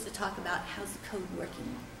 But we're supposed to talk about how's the code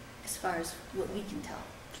working as far as what we can tell.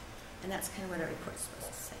 And that's kind of what our report's supposed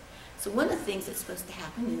to say. So one of the things that's supposed to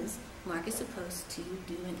happen is Mark is supposed to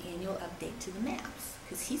do an annual update to the maps,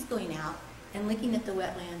 because he's going out and looking at the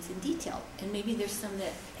wetlands in detail. And maybe there's some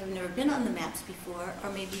that have never been on the maps before, or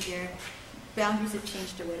maybe their boundaries have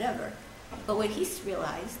changed or whatever. But what he's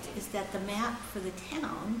realized is that the map for the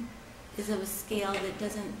town is of a scale that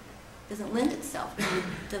doesn't lend itself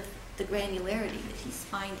to the granularity that he's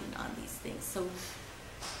finding on these things. So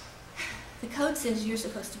the code says you're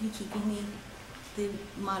supposed to be keeping the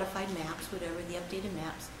modified maps, whatever, the updated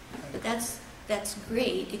maps. But that's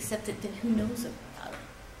great, except that then who knows about it?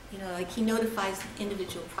 Like he notifies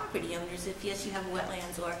individual property owners if yes, you have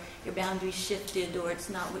wetlands or your boundaries shifted or it's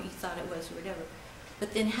not what you thought it was or whatever.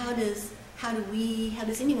 But then how does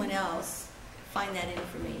anyone else find that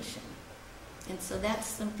information? And so that's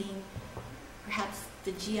something, perhaps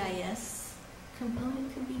the GIS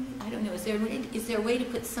component could be, I don't know, is there a way to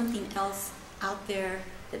put something else out there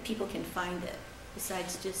that people can find it,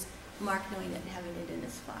 besides just Mark knowing it and having it in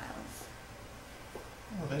his files?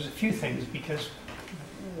 Well, there's a few things, because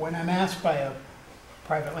when I'm asked by a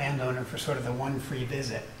private landowner for sort of the one free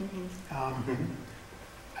visit,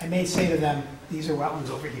 I may say to them, these are wetlands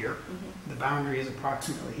over here. The boundary is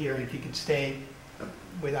approximately here, and if you could stay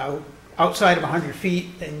without, outside of 100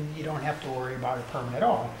 feet, then you don't have to worry about a permit at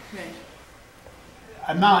all. Right.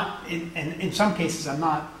 I'm not, in some cases, I'm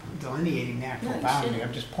not delineating the actual No, you boundary, shouldn't.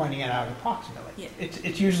 I'm just pointing it out approximately. Yeah.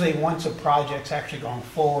 It's usually once a project's actually going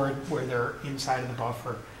forward where they're inside of the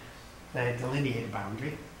buffer, that I delineate a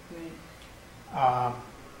boundary. Right.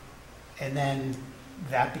 And then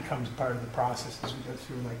that becomes part of the process as we go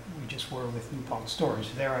through, like we just were with New Paltz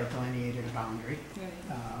Storage. There I delineated a boundary.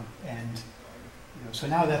 Right. And, so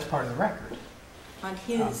now that's part of the record. On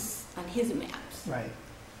his maps. Right.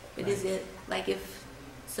 But is it, like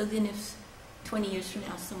so then if 20 years from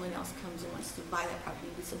now someone else comes and wants to buy that property,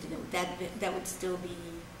 would be something that would still be,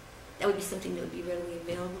 that would be something that would be readily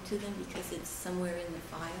available to them because it's somewhere in the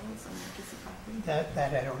files on that piece of property?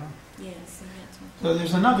 That I don't know. Yes, and that's my So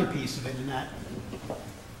there's another piece of it in that,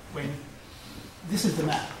 when, this is the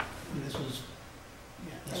map, and this was,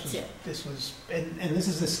 this was, and this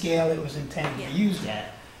is the scale it was intended to be used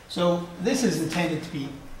at. So this is intended to be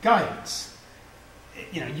guidance.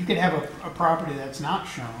 You could have a property that's not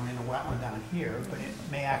shown in a wetland down here, but it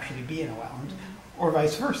may actually be in a wetland, or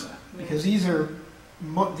vice versa, because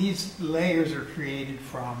these layers are created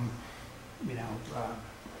from,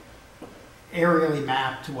 aerially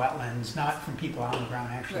mapped wetlands, not from people on the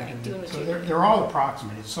ground actually doing it. So they're all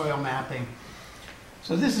approximate. It's soil mapping.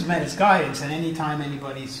 So this is meant as guidance, and anytime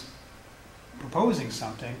anybody's proposing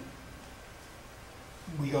something,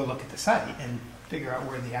 we go look at the site and figure out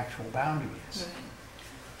where the actual boundary is. Right.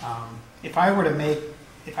 If I were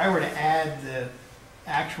to add the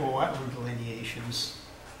actual wetland delineations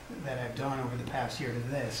that I've done over the past year to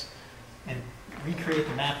this, and recreate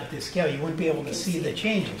the map at this scale, you wouldn't be able to see the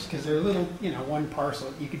changes because they're little, one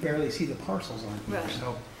parcel. You could barely see the parcels on here. Right.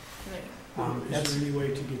 So, Is there any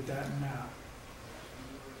way to get that map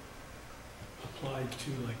applied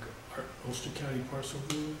to like our Ulster County parcel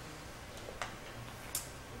rule?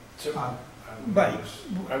 So, right.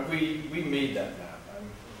 We made that map,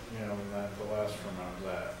 in the last firm I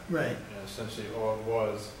was at. Right. And essentially all it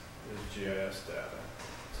was is GIS data.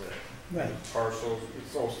 That's it. Right. Parcels,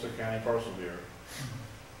 it's Ulster County Parcel Bureau,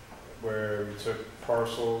 where we took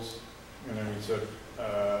parcels, and then we took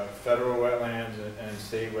federal wetlands and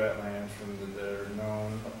state wetlands that are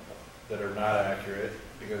known, that are not accurate,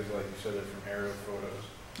 because like you said, they're from aerial photos,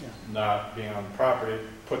 not being on the property,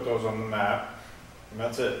 put those on the map, and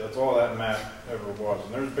that's it. That's all that map ever was.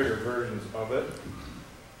 And there's bigger versions of it,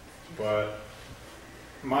 but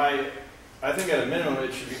I think at a minimum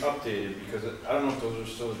it should be updated, because I don't know if those are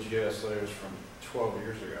still the GIS layers from 12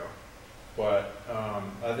 years ago, but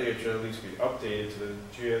I think it should at least be updated to the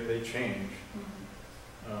GIS. They change.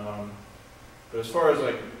 But as far as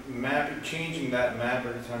like changing that map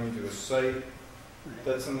every time you do a site,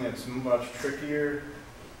 that's something that's much trickier.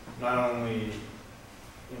 Not only,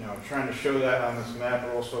 trying to show that on this map,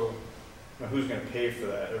 but also who's going to pay for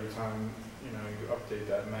that every time you update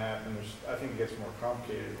that map. And I think it gets more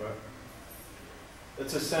complicated, but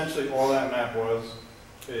it's essentially all that map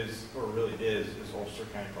is Ulster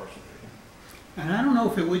County Parcel Bureau. And I don't know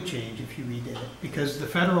if it would change if you redid it, because the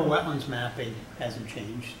federal wetlands mapping hasn't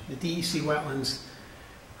changed. The DEC wetlands,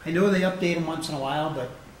 I know they update them once in a while, but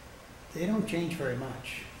they don't change very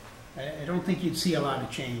much. I don't think you'd see a lot of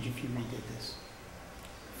change if you redid this.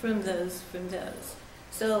 From those.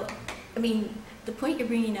 So, the point you're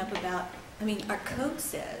bringing up about, our code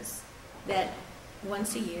says that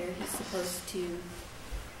once a year he's supposed to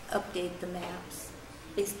update the maps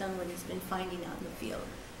based on what he's been finding out in the field.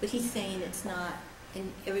 But he's saying it's not,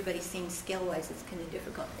 and everybody's saying scale-wise it's kind of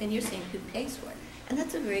difficult. And you're saying who pays for it? And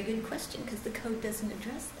that's a very good question, because the code doesn't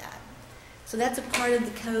address that. So that's a part of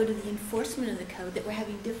the code, of the enforcement of the code, that we're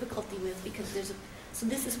having difficulty with, because so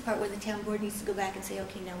this is part where the town board needs to go back and say,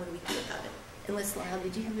 okay, now what do we do about it? Unless, Lyle,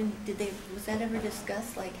 was that ever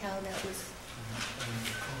discussed, like how that was?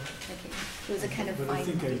 Okay, it was a kind of fine. But I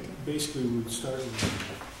think I basically would start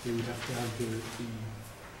with, they would have to have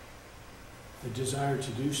the desire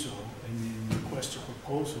to do so, and then request a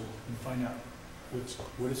proposal and find out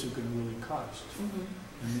what is it going to really cost,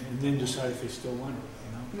 and then decide if they still want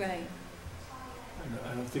it. Right.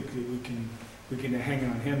 I don't think that we can hang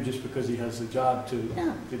on him just because he has the job to.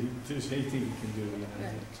 No. That there's anything he can do.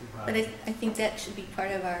 Right. But I think that should be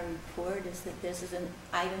part of our report, is that this is an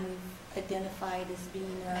item we've identified as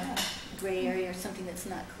being a gray area or something that's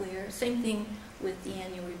not clear. Same thing with the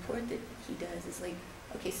annual report that he does. Is like,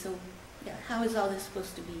 okay, so how is all this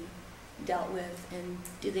supposed to be dealt with, and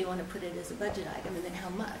do they want to put it as a budget item, and then how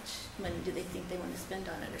much money do they think they want to spend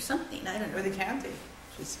on it, or something? I don't know. Or the county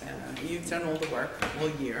should spend on it. You've done all the work all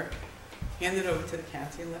year. Hand it over to the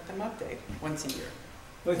county and let them update once a year.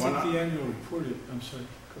 Well, I think the annual report, I'm sorry,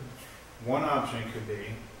 go ahead. One option could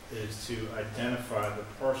be is to identify the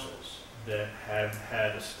parcels that have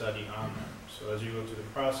had a study on them. So as you go through the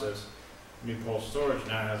process, New Paltz Storage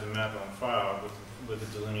now has a map on file with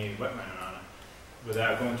a delineated wetland on it.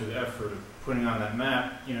 Without going through the effort of putting on that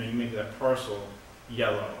map, you make that parcel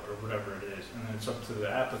yellow or whatever it is, and then it's up to the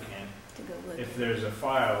applicant To go look. if there's a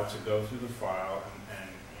file to go through the file, and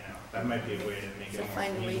that might be a way to make So it more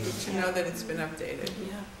find a way easy. To know that it's been updated.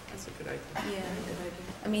 Yeah. That's a good idea. Yeah, good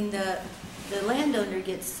idea. I mean, the landowner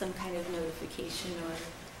gets some kind of notification or,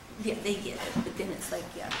 yeah, they get it, but then it's like,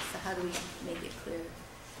 yeah, so how do we make it clear?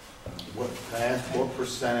 Can I ask what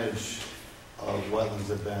percentage of wetlands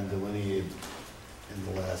have been delineated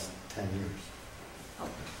in the last 10 years?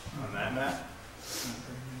 On that map,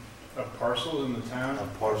 of parcels in the town?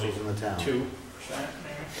 Of parcels in the town? 2%,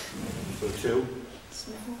 maybe? So 2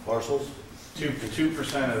 parcels?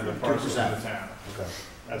 2% of the parcels in the town. Okay.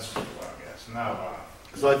 That's well, I guess, not a lot.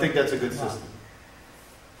 So I think that's a good system.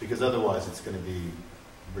 Because otherwise it's going to be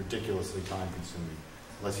ridiculously time consuming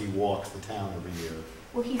unless he walks the town every year.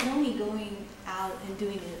 Well, he's only going out and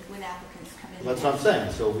doing it when applicants come in. That's what I'm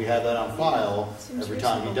saying. So if we have that on file, Seems every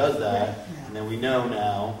time he reasonable. does that, and then we know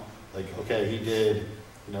now, like, okay, he did,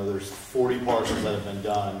 there's 40 parcels that have been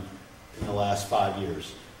done in the last 5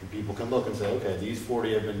 years. And people can look and say, okay, these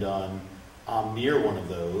 40 have been done. I'm near one of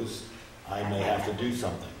those. I may have to do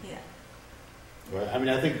something. Yeah. Right? I mean,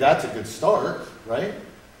 I think that's a good start, right?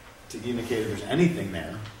 To indicate if there's anything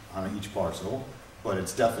there on each parcel, but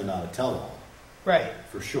it's definitely not a tell-all. Right.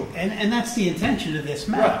 For sure. And that's the intention of this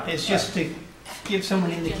map, Right, is just to give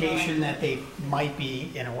someone an indication that they might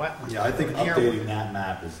be in a wetland. Yeah, I think Near updating that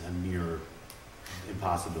map is a near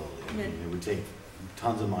impossibility. I mean, it would take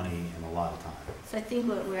tons of money and a lot of time. So I think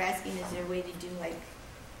what we're asking is there a way to do like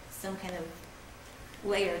some kind of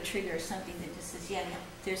layer trigger or something that just says, yeah,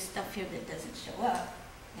 there's stuff here that doesn't show up,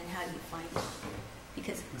 and how do you find it?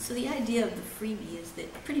 Because, so the idea of the freebie is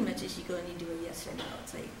that pretty much as you go and you do a yes or no,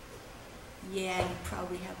 it's like, yeah, you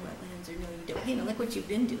probably have wetlands, or no, you don't. Like what you've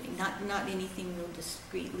been doing, not anything real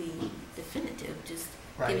discreetly definitive, just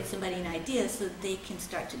giving somebody an idea so that they can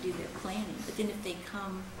start to do their planning. But then if they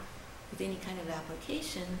come with any kind of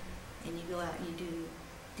application and you go out and you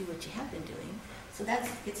do what you have been doing, so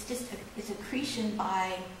it's just it's accretion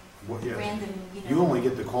by random, You only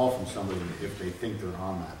get the call from somebody if they think they're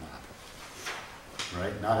on that map,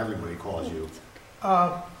 right? Not everybody calls you.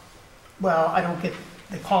 Well, I don't get,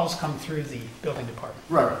 the calls come through the building department.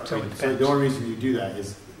 Right. So, So the only reason you do that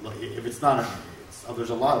is if it's not, there's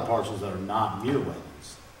a lot of parcels that are not near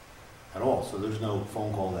wetlands at all. So there's no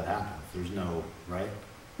phone call that happens. There's no, right?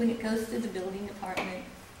 When it goes through the building department.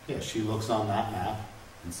 Yeah, she looks on that map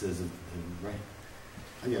and says, right.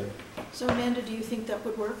 I get it. So Amanda, do you think that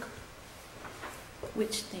would work?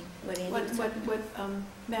 Which thing? What Andy was What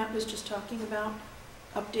Matt was just talking about,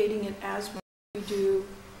 updating it as we do,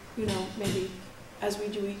 maybe as we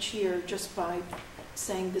do each year, just by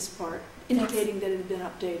saying this part, indicating that it had been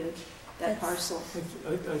updated, that parcel.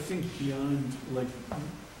 I think beyond,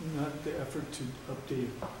 not the effort to update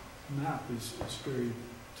map is very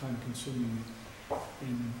time consuming.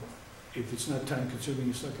 And if it's not time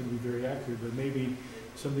consuming, it's not going to be very accurate, but maybe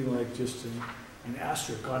something like just an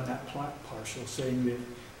asterisk on that plot parcel saying that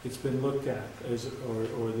it's been looked at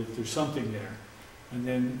or that there's something there. And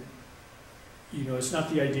then, it's not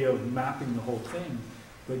the idea of mapping the whole thing,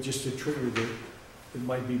 but just a trigger that it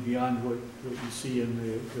might be beyond what you see in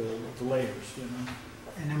the layers,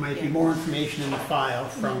 And there might be more information in the file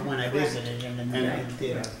from when I visited and then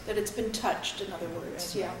did. That it's been touched, in other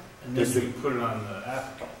words, yeah. And then you put it on the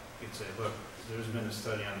applicant. You could say, look, there's been a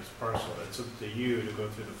study on this parcel. It's up to you to go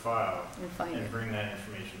through the file and bring that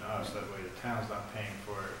information to us. That way the town's not paying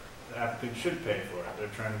for it. The applicant should pay for it. They're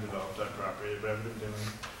trying to develop that property, whatever they're doing.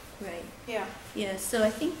 Right. Yeah. Yeah, so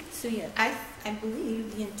I think, I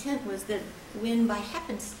believe the intent was that when by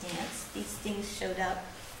happenstance these things showed up,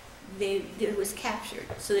 it was captured.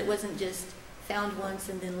 So it wasn't just found once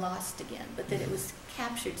and then lost again, but that it was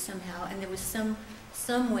captured somehow, and there was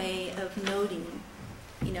some way of noting,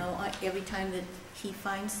 every time that he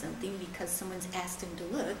finds something because someone's asked him to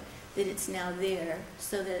look, that it's now there,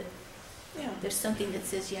 so that there's something that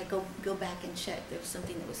says, go back and check. There was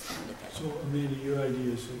something that was found at that. So, Amanda, your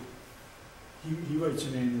idea is that he writes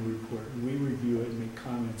an annual report, and we review it and make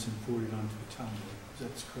comments and forward it on to the town board.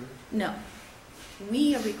 Is that correct? No.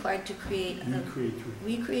 We are required to create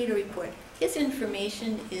a report. His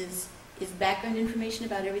information is background information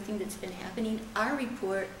about everything that's been happening. Our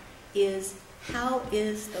report is how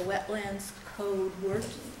is the wetlands code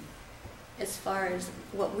working as far as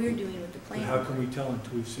what we're doing with the plan. But how can we tell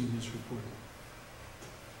until we've seen his report?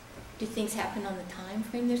 do things happen on the time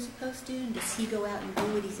frame they're supposed to? Does he go out and do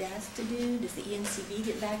what he's asked to do? Does the ENCB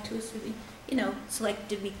get back to us? So like,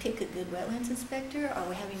 did we pick a good wetlands inspector? Are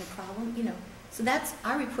we having a problem? So that's,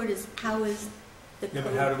 our report is, how is the code? Yeah,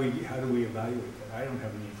 but how do we evaluate that? I don't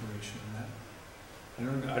have any information on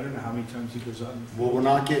that. I don't know how many times he goes out and. Well, we're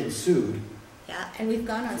not getting sued Yeah, and we've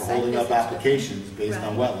gone on for site holding up visits with applications him. based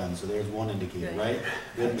on Right. wetlands, so there's one indicator, right?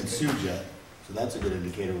 We haven't been sued yet, so that's a good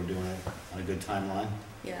indicator we're doing it on a good timeline.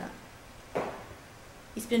 Yeah.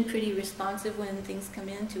 He's been pretty responsive when things come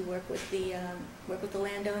in to work with the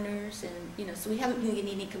landowners, and so we haven't been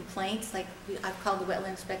getting any complaints. Like I've called the wetland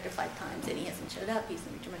inspector 5 times and he hasn't showed up. He's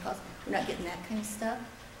in return my calls. We're not getting that kind of stuff.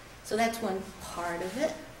 So that's one part of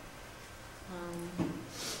it.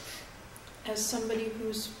 As somebody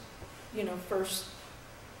whose, first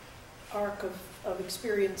arc of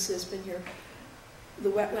experience has been here, the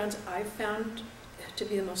wetlands I've found to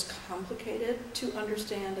be the most complicated to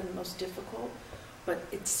understand and the most difficult. But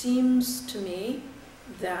it seems to me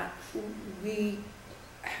that we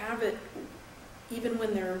have it, even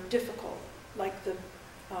when they're difficult, like the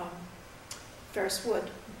Ferris Wood.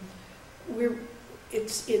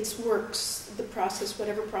 It's works, the process,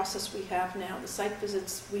 whatever process we have now, the site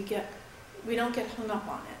visits, we don't get hung up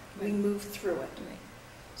on it. We move through it. Right.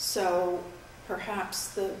 So perhaps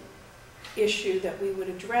the issue that we would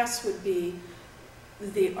address would be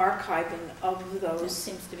the archiving of those. That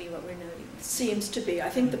seems to be what we're noting. Seems to be. I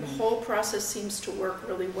think the whole process seems to work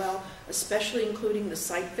really well, especially including the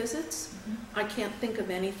site visits. I can't think of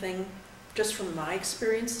anything, just from my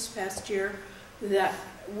experience this past year, that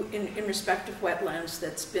in respect of wetlands,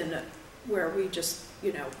 that's been where we just,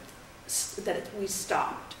 we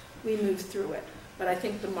stopped. We moved through it. But I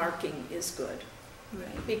think the marking is good.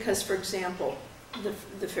 Right. Because, for example,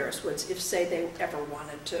 the Ferris Woods, if say they ever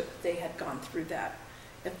wanted to, they had gone through that.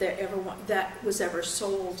 If that was ever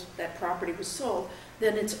sold, that property was sold,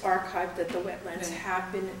 then it's archived that the wetlands Right.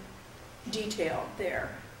 have been detailed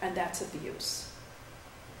there, and that's of use.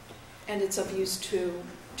 And it's of use to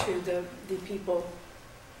the people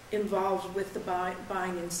involved with the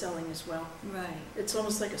buying and selling as well. Right. It's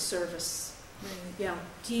almost like a service. Right. Yeah.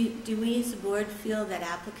 Do we as a board feel that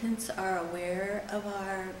applicants are aware of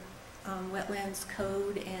our wetlands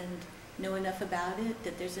code and know enough about it,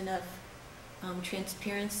 that there's enough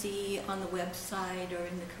transparency on the website or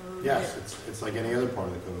in the code? Yes, it's like any other part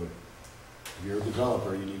of the code. If you're a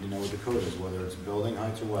developer, you need to know what the code is, whether it's building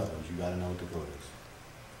heights or wetlands, you gotta know what the code is.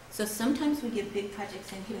 So sometimes we get big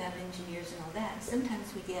projects in here, we have engineers and all that.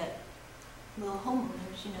 Sometimes we get little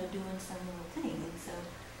homeowners, doing some little thing. And so,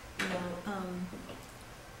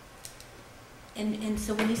 and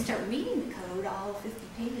so when you start reading the code, all 50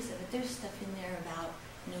 pages of it, there's stuff in there about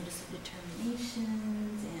notice of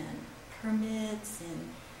determinations and permits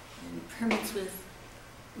and permits with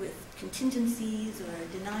contingencies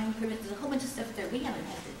or denying permits. There's a whole bunch of stuff there we haven't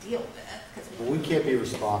had to deal with. Well, we can't be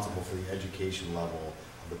responsible for the education level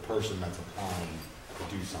of the person that's applying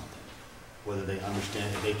to do something. Whether they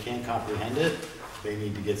understand, if they can't comprehend it, they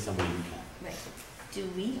need to get somebody who can. Right. Do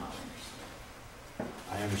we all understand?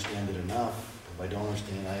 I understand it enough. If I don't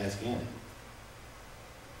understand, I ask Andy.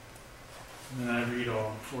 And then I read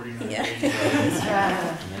all 49 Yeah. pages. And then he gets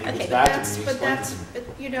back to me and explains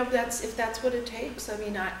it. If that's what it takes. I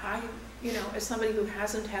mean, I as somebody who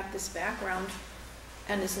hasn't had this background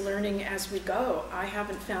and is learning as we go, I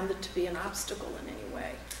haven't found it to be an obstacle in any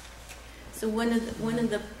way. So one of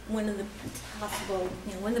the possible,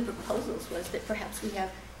 one of the proposals was that perhaps we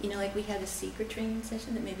have, like we had a secret training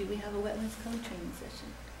session, that maybe we have a wetlands code training session.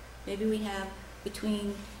 Maybe we have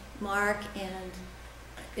between Mark and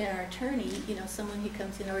our attorney, someone who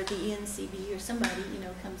comes in, or the ENCB or somebody,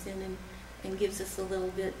 comes in and gives us a little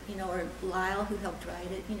bit, or Lyle, who helped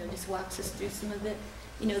write it, just walks us through some of it,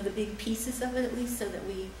 the big pieces of it at least, so that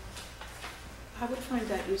we... I would find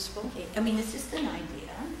that useful. Okay. I mean, it's just an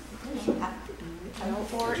idea. You don't have to do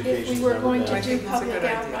it. Or if we were going to do public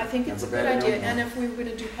idea. I think it's a good idea. And if we were going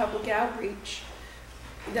to do public outreach,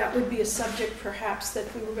 that would be a subject perhaps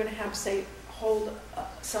that we were going to have, say, hold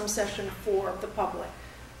some session for the public.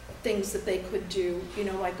 Things that they could do,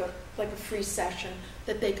 like a free session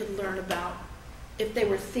that they could learn about if they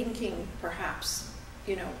were thinking perhaps,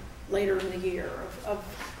 later in the year of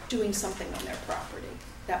doing something on their property.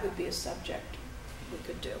 That would be a subject we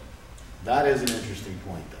could do. That is an interesting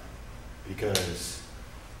point, though, because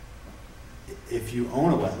if you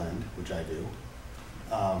own a wetland, which I do,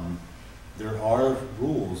 there are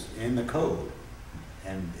rules in the code.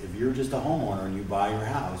 And if you're just a homeowner and you buy your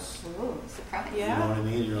house, ooh, surprise. you know what I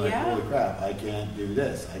mean? You're like, Yeah. holy crap, I can't do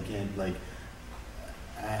this. I can't,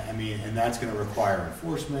 I mean, and that's going to require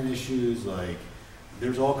enforcement issues. Like,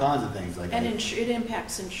 there's all kinds of things like. And it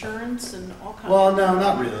impacts insurance and all kinds of. Well, no,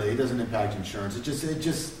 not really. It doesn't impact insurance. It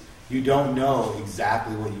just, you don't know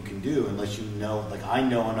exactly what you can do unless you know, like I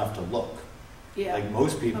know enough to look. Yeah. Like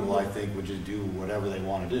most people, I think, would just do whatever they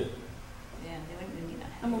want to do. Yeah, they wouldn't really not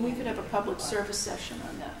have. I mean, we could have a public service session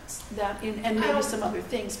on and maybe some other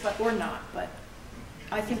things, or not, but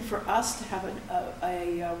I think for us to have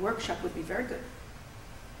a workshop would be very good.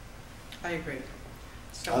 I agree.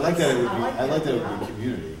 So I like that it would be, I like that it would be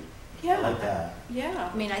community. Yeah. I like that. Yeah.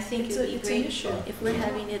 I mean, I think It's it would be it's an great issue. if we're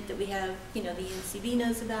having it, that we have, you know, the NCB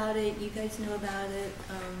knows about it, you guys know about it,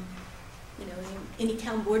 you know, any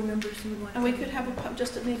town board members who would want to. And we could have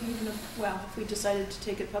maybe even if we decided to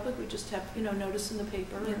take it public, we just have, notice in the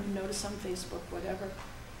paper and notice on Facebook, whatever.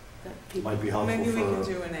 That It people. might be helpful Maybe we for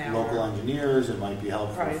can do an hour. local engineers, it might be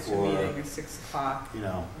helpful Prior to for, meeting at 6 o'clock. you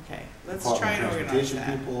know, Okay, let's Department try of and organize Transportation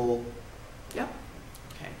that. people. Yep.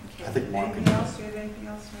 Okay. I think Mark Anything can- else? Do you have anything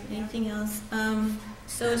else right now? Anything else?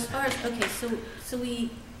 So as far as, okay, so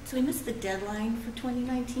we missed the deadline for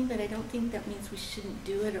 2019, but I don't think that means we shouldn't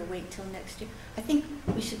do it or wait till next year. I think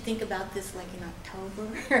we should think about this like in October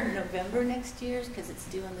or November next year, because it's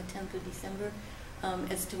due on the 10th of December,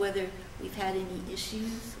 as to whether we've had any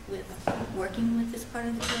issues with working with this part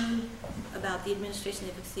of the code about the administration,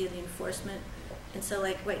 the efficacy of the enforcement. And so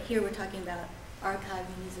like right here, we're talking about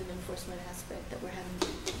archiving is an enforcement aspect that we're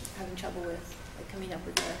having trouble with, like coming up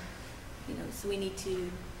with so we need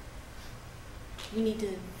to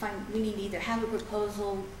either have a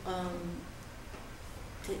proposal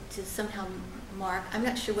to somehow mark, I'm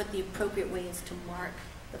not sure what the appropriate way is to mark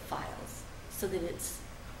the files, so that it's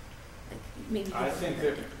like maybe. I think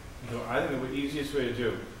the easiest way to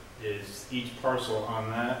do is each parcel on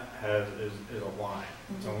that is a line,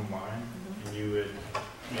 its own line, and you would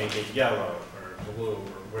make it yellow or blue or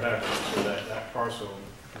whatever, so that that parcel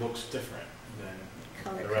looks different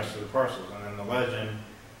than the rest of the parcels. And then the legend,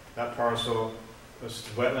 that parcel, this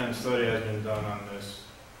wetland study has been done on this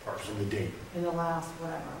parcel. The date. In the last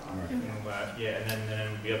whatever. And then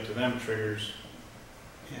it'd be up to them, triggers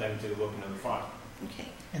them to look into the file. Okay.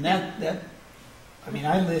 And that, I mean,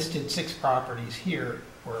 I listed 6 properties here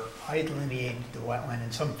where I delineated the wetland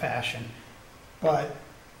in some fashion, but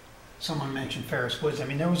someone mentioned Ferris Woods. I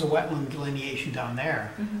mean, there was a wetland delineation down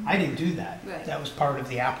there. Mhm. I didn't do that. Right. That was part of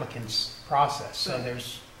the applicant's process. So Right.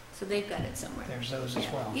 So they've got it somewhere. there's those as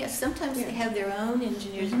well. Yes, sometimes they have their own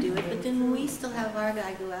engineers do it, but then we still have our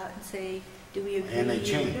guy go out and say, do we agree? And they or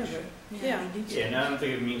change. whatever. Yeah. They do change. Yeah, and I don't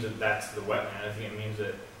think it means that that's the wetland. I think it means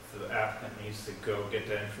that the applicant needs to go get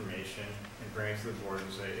that information and bring it to the board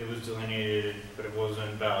and say, it was delineated, but it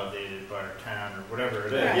wasn't validated by our town or whatever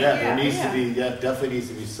it is. Right. Yeah, there needs to be, definitely needs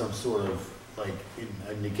to be some sort of, like,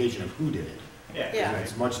 indication of who did it. Yeah. Yeah.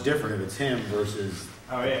 It's much different if it's him versus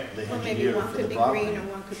Oh, yeah. the Or maybe engineer one for could the be property. green and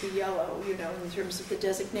one could be yellow, in terms of the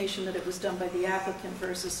designation that it was done by the applicant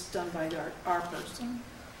versus done by our person.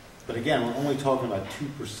 But again, we're only talking about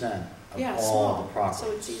 2% of Yeah, all small, the properties.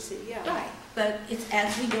 so it's easy, yeah. Right, but it's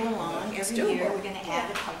as we go along, It's every year, doable. we're gonna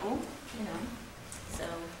add a couple,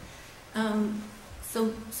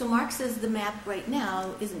 So Mark says the map right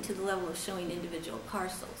now isn't to the level of showing individual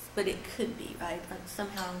parcels, but it could be, right? Like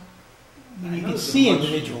somehow. I mean, you can see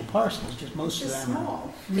individual parcels, just most of It's them are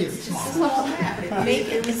small. really It's small. just a small map. Make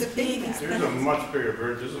it as big as There's a much bigger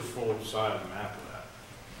bird, there's a full size map of that.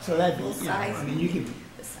 So that'd be, Full size. I mean, you can,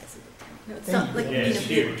 The size of the town. No, it's not like, Yeah, it's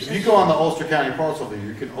huge. If you go on the Ulster County parcel view,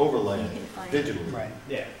 you can overlay You it can find digitally. right.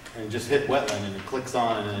 Yeah. And just hit wetland and it clicks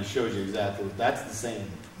on and it shows you exactly, that's the same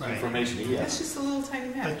Right. information he That's has. just a little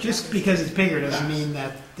tiny map. But just because it's bigger doesn't mean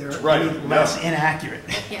that they're Right, any no. less inaccurate.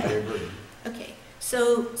 I Yeah, agree. okay.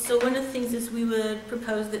 So one of the things is we would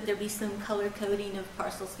propose that there be some color coding of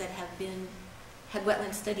parcels that have had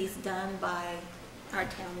wetland studies done by our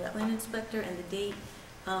town wetland inspector and the date,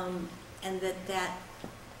 and that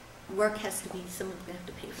work has to be, someone's gonna have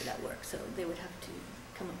to pay for that work, so they would have to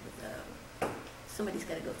come up with somebody's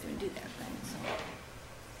gotta go through and do that, right? So,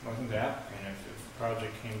 Wasn't the applicant, if the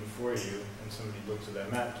project came before you and somebody looks at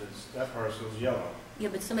that map, that parcel's yellow. yeah,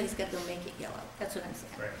 but somebody's gotta go make it yellow, that's what I'm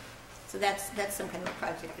saying. Right. So that's some kind of a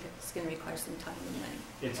project that's gonna require some time and money.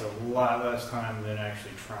 It's a lot less time than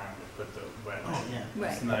actually trying to put the wetland. Oh, yeah.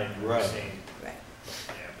 Right. It's not even Right. the same. Right.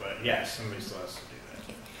 Yeah, but yes, somebody still has to do that.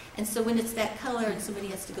 Okay. And so when it's that color and somebody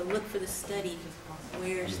has to go look for the study,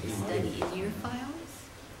 where's the study in your files?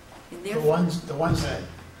 In their The ones that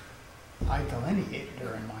I delineated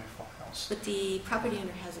are in my files. But the property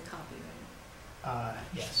owner has a copy, right?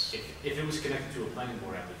 Yes. If it was connected to a planning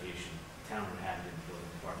board application, the town would have it in the building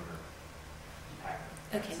department or packet.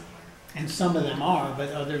 Okay. And some of them are, but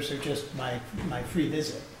others are just my free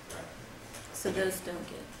visit. So those don't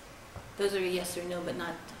get, those are a yes or no, but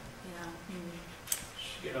not,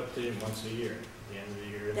 Should get updated once a year, at the end of the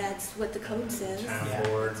year. That's what the code says. Town Yeah.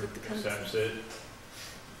 board That's what the code accepts says. it.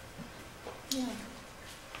 Yeah.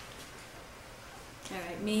 All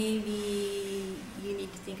right, maybe you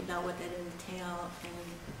need to think about what that entail and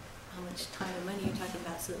how much time and money you're talking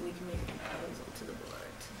about so that we can make a proposal to the board.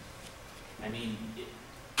 I mean,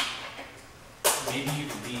 maybe you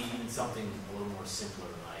could be in something a little more simpler,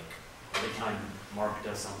 like every time Mark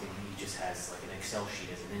does something, he just has like an Excel sheet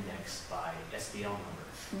as an index by SBL number,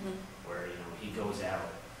 where, you know, he goes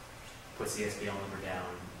out, puts the SBL number down,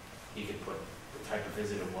 he could put the type of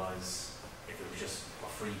visit it was. If it was just a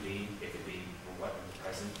freebie, it could be a wetland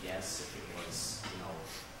present, yes. If it was, you know,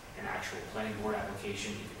 an actual planning board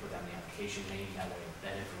application, you could put down the application name, that way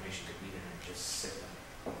that information could be there and just sit in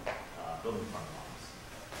building department office.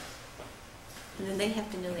 And then they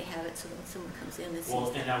have to know they have it, so when someone comes in, this Well,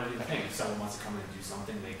 is. and that would be the thing, if someone wants to come in and do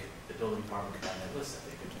something, they could, the building department could have that list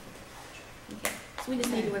that they could. Okay, so we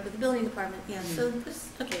just need to work with the building department, yeah, so this,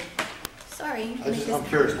 okay, sorry. I'm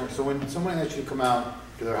curious, so when someone asks you to come out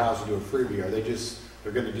to their house and do a freebie, are they just,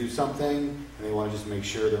 they're gonna do something and they wanna just make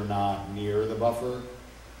sure they're not near the buffer?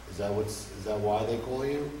 Is that why they call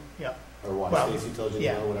you? Yeah. Or why Well, Stacy tells you to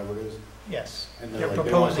yeah. go, whatever it is? Yes. And They're they're like,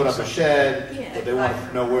 they wanna put up a proposing shed, Yeah. but they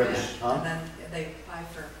wanna know where the, huh? And then they apply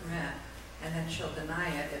for a permit, and then she'll deny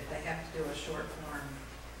it if they have to do a short form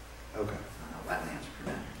Okay. wetlands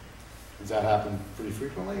permit. Does that happen pretty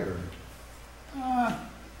frequently, or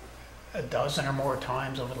A dozen or more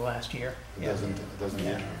times over the last year. it doesn't,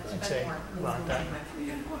 Yeah. okay. I'd say around that.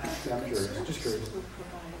 Yeah, I'm curious, just curious.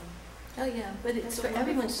 Oh, yeah, but it's for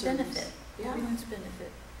everyone's benefit, Yeah. everyone's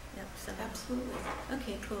benefit, yep, so. Absolutely.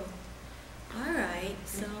 Okay, cool. All right,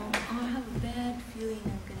 so I have a bad feeling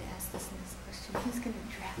I'm gonna ask this next question. Who's gonna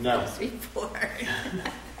draft No. this report?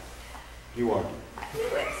 You are.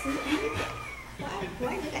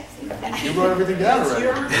 Why did I say that? You wrote everything down already.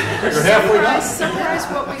 You're Summarize, halfway done. summarize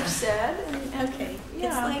what we've said, and, Okay, it's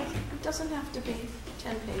yeah, like, it doesn't have to be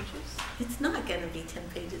 10 pages. it's not gonna be 10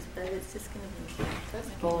 pages, but it's just gonna be. That's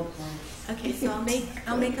bullet points. Okay, so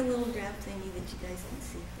I'll make a little draft thingy that you guys can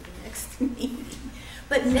see for the next meeting.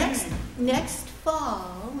 But next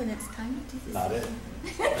fall, when it's time to do this. Not it.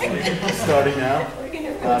 Starting now? We're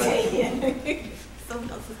gonna Not rotate in. Someone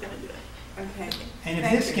else is gonna do it. Okay. And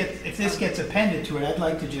if this gets appended to it, I'd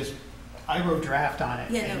like to just, I wrote draft on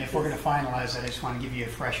it. Yeah, no, And if we're gonna finalize it, I just wanna give you a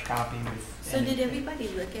fresh copy with. So did everybody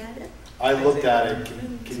look at it? I looked at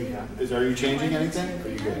it. Are you changing anything? Or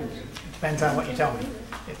are you good? Depends on what you tell me.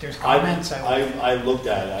 If there's comments, I looked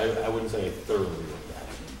at it. I wouldn't say I thoroughly looked at it.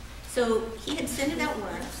 So he had sent it out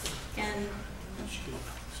once, and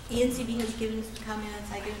ENCB has given some comments,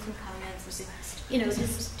 I gave some comments, and said,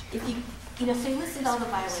 just, if so he listed all the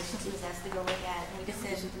violations he was asked to go look at, and we just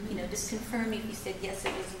said, just confirm if you said, yes,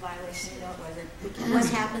 it was a violation, no, it wasn't. What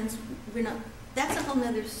happens, that's a whole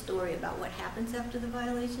nother story about what happens after the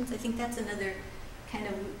violations. I think that's another kind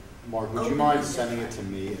of. Mark, would you mind sending it to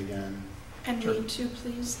me again? And me too,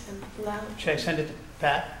 please, and allow. Should I send it to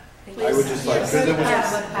Pat? I would just like,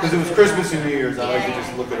 because it was Christmas and New Year's, I'd like to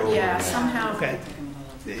just look it over. Yeah, somehow. Okay.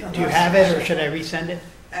 Do you have it, or should I resend it?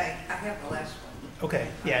 I have the last one. Okay,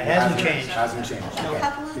 yeah, it hasn't changed. Hasn't changed. A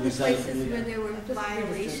couple of Can the you send it to places me where again? there were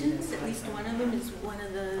violations, at least one of them is one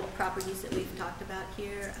of the properties that we've talked about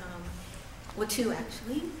here. Well, two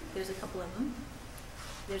actually. There's a couple of them.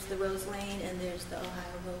 There's the Rose Lane and there's the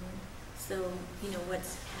Ohio Road. So,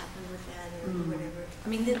 what's happened with that or whatever. I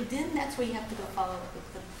mean, then that's where you have to go follow up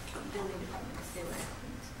with the building department to say what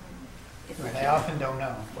happens. Right, I often don't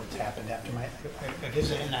know what's happened after I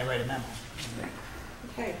visit and I write a memo.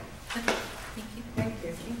 Okay. Okay, thank you. Thank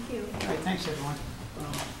you. Thank you. All right, thanks, everyone.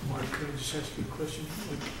 Mark, could I just ask you a question?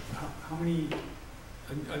 Like, how many,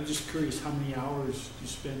 I'm just curious how many hours you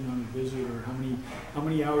spend on a visit, or how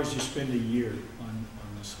many hours you spend a year on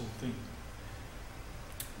this whole thing?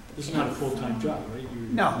 This is not a full-time job, right?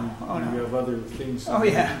 No. You have other things. Oh,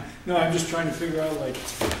 yeah. No, I'm just trying to figure out, like,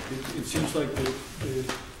 it seems like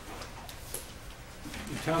the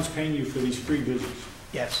town's paying you for these free visits.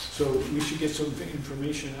 Yes. So we should get some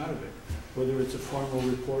information out of it, whether it's a formal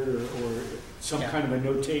report or some kind of a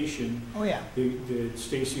notation. Oh, yeah. That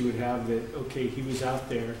Stacy would have that, okay, he was out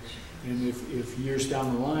there, and if years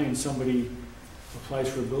down the line, somebody applies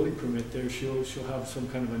for a building permit there, she'll have some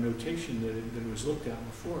kind of a notation that it was looked at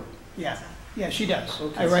before. Yeah, she does.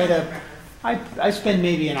 Okay. I spend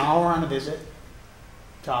maybe an hour on a visit,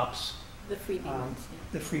 tops. The freebie ones.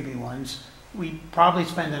 The freebie ones. We probably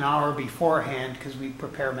spend an hour beforehand because we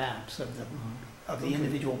prepare maps of the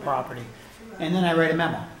individual property. And then I write a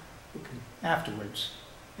memo afterwards.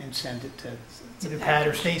 and send it to either Pat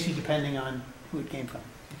or Stacy, depending on who it came from.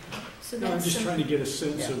 So No, I'm that's just some- trying to get a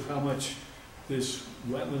sense Yeah. of how much this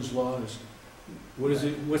wetlands law is,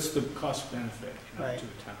 what's the cost benefit, Right. to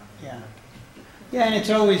the town? Yeah. Yeah, and it's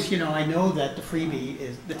always, I know that the freebie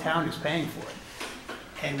is, the town is paying for it.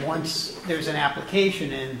 And once there's an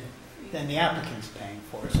application in, then the applicant's paying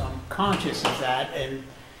for it. So I'm conscious of that, and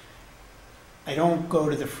I don't go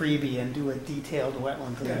to the freebie and do a detailed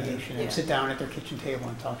wetland delineation and sit down at their kitchen table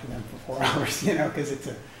and talk to them for 4 hours, because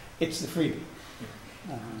it's the freebie.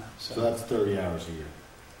 So that's 30 hours a year,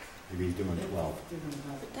 if he's doing 12.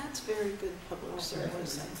 But that's very good public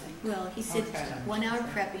service, I think. Well, he said Okay. 1 hour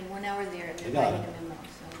prepping, 1 hour there, and then I got writing it. a memo,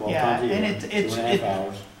 so. 12 Yeah, times a year, and it's 2.5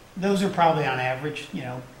 hours. those are probably on average,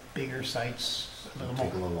 bigger sites, a little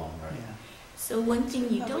Take a more. little long, right? Yeah. So one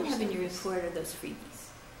thing you don't have in your report are those freebies.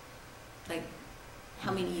 Like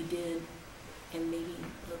how many you did and maybe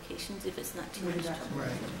locations if it's not too much trouble.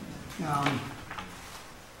 Right.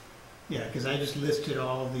 Yeah, because I just listed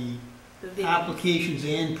all the The videos. applications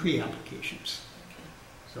and pre-applications. Okay.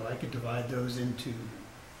 So I could divide those into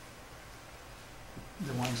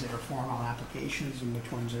the ones that are formal applications and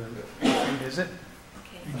which ones are visit.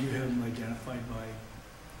 Okay. And you have them identified by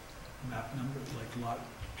map number, like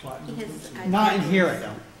plot He numbers? has- Not in here, I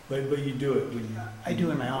don't. But you do it when you... I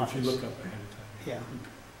do in my If office. you look up ahead of time. Yeah.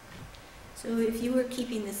 So if you were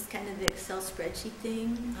keeping this kind of the Excel spreadsheet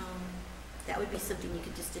thing, that would be something you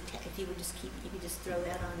could just attach, if you would just keep, you could just throw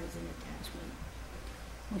that on as an attachment.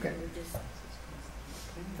 Okay. It would just,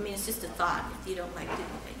 I mean, it's just a thought, if you don't like it,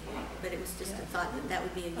 but it was just a thought that that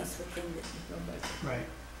would be a useful thing that Right.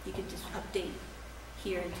 you could just update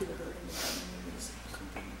here into the building department or something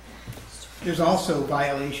like that. There's also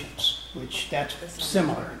violations, which that's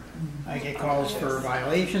similar. I get calls for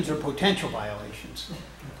violations or potential violations.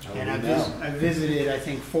 And I visited, I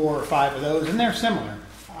think, 4 or 5 of those, and they're similar.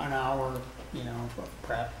 An hour, of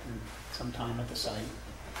prep and some time at the site.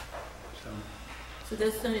 So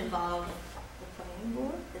those don't involve the planning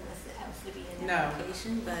board, unless it has to be an No.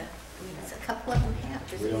 application, but, I mean, it's a couple of them have.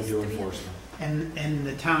 There's We at don't least do 3 of them. enforcement. And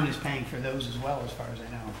the town is paying for those as well, as far as I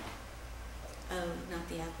know. Oh, not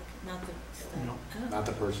the applicant, not the stuff. No. Oh. Not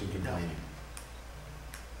the person complaining.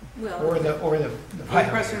 Well. Or the The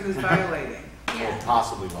person who's violating. Or Yeah,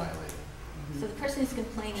 possibly violating. so the person who's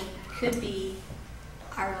complaining could be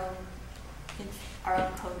our own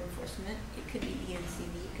code enforcement, it could be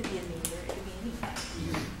ENCV, it could be a neighbor, it could be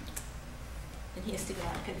anybody. And he has to go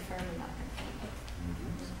out and confirm or not confirm.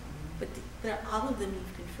 But all of them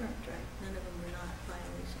you've confirmed, right? None of them were not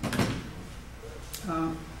violations. I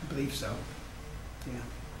believe so.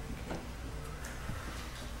 Yeah.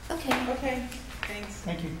 Okay. Okay, thanks.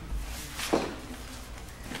 Thank you.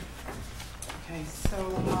 Okay, so,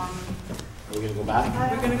 Are we gonna go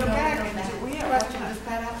back? we're gonna go back. We have a question, does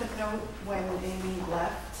Pat have to know when Amy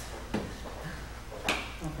left?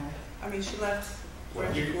 Okay. I mean, she left. for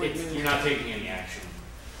You're, board meeting. you're not taking any action.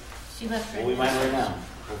 She left Well, we might right now.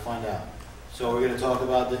 We'll find out. So we're gonna talk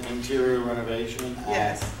about the interior renovation at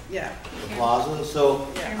Yes, yeah. the plaza. So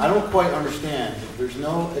Yeah. I don't quite understand. There's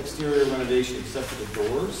no exterior renovation except for the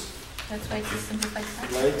doors, That's why it's a simplified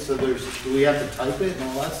site. right? So do we have to type it and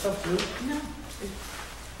all that stuff too? No.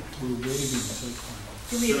 We're waiving site plan.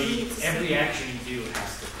 Do we agree it's So a every simple- action you do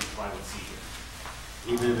has to comply with seeker.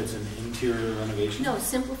 Even if it's an interior renovation? No,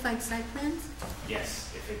 simplified site plans? Yes,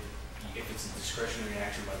 if it's a discretionary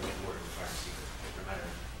action by the board, it requires seeker, no matter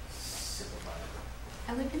simplified.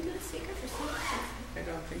 Have we been to a secret for simple? I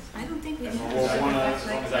don't think so. I don't think we As have. long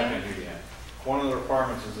as I've been here yet. one of the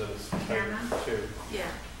requirements is that it's Camera? typed too, Yeah.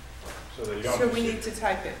 so that you don't. So have we to need to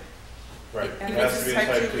type it. Right. And It if has to it's be a type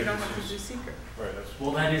type 2, we two. don't have to do secret. Right, that's.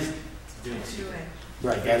 Well, that is doing Do secret. it.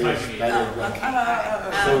 Right, that is Oh, right.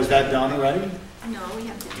 okay. So is that done already? No, we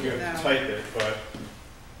have to do You it. have to No. type it, but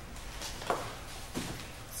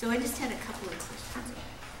So I just had a couple of questions.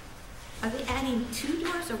 Are they adding 2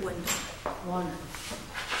 doors or 1 door? One.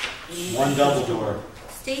 One double door.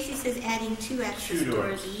 Stacy says adding 2 access 2 doors.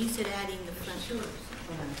 doors, and you said adding the front doors.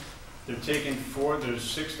 they're taking there's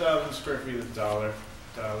 6,000 square feet of dollar,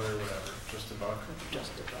 whatever, just about.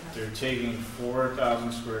 They're taking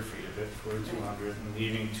 4,000 square feet of it, 4,200, and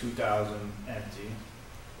leaving 2,000 empty.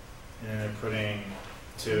 And then they're putting,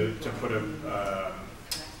 to put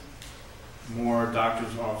more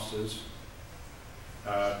doctor's offices,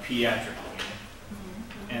 pediatric unit,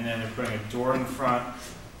 and then they're putting a door in front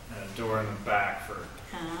and a door in the back for,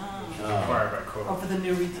 which is required by Oh, code. for the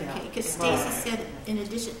new retail. Okay, because Stacy said in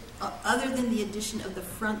addition, other than the addition of the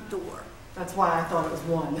front door. That's why I thought it was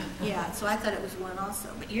one. Yeah, so I thought it was 1 also,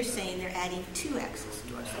 but you're saying they're adding 2 access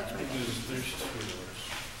doors, that's I right. think there's 2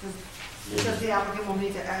 doors. Because the applicant will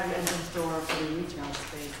need to add an entrance door for the retail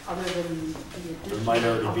space, other than the There addition might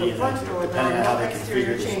of already be the an front exit, door. There depending are on how no they exterior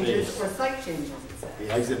configure the changes space. or site changes, it says.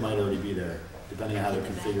 The exit might already be there, depending on how they're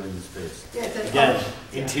configuring the space. Yeah, it says Again, other-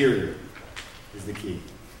 interior is the key.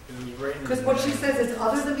 Because what she says is,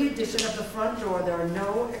 other than the addition of the front door, there are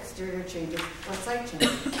no exterior changes or site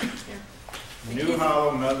changes. New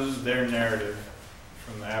hollow metal, this is their narrative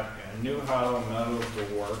from the applicant. A new hollow metal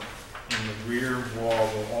door in the rear wall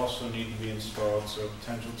will also need to be installed so a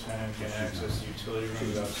potential tenant can access the utility room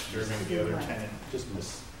without disturbing the other tenant. Just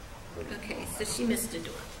miss. Okay, so she missed a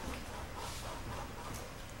door.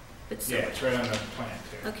 But so, Yeah, it's right on the plan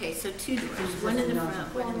too. okay, so two doors, one in the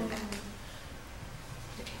front, one in the back.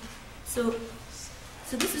 Okay. So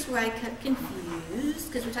this is where I got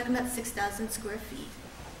confused, because we're talking about 6,000 square feet,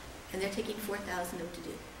 and they're taking 4,000 of to do.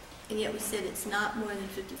 And yet we said it's not more than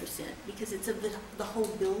 50%, because it's of the whole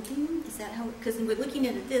building? Is that how, because we're looking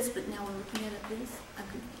at it this, but now we're looking at it this? I'm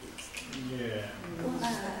confused. Yeah.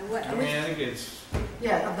 What? I mean, I think it's,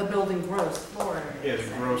 Yeah, of the building gross floor area. yeah,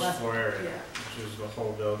 the gross Less- floor area, Yeah. which is the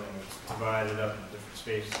whole building. It's divided up into different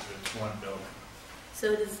spaces, but it's one building.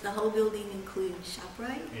 So does the whole building include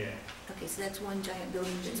ShopRite? Yeah, Okay, so that's one giant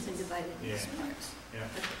building that's been divided into Yeah. parts. yeah.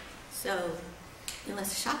 Okay, so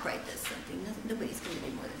unless ShopRite does something, nobody's going to be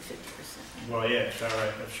more than 50%. Well, yeah, if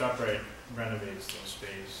ShopRite renovates the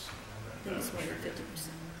space, Then that it's more would than trigger. 50%.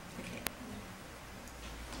 Okay.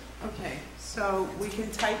 Okay, so we can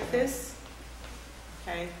type this,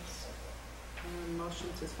 okay? Motion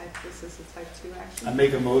to type this as a type 2 action? I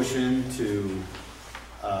make a motion to,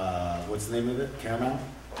 what's the name of it? Caramel?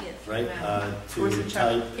 Yes. Right? Or is To it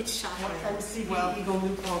type, It's ShopRite. MCB Eagle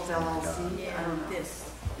Newport LLC, Yeah, I don't know. this.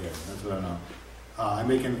 yeah, that's what I know. I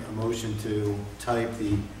make a motion to type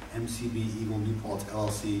the MCB Eagle Newport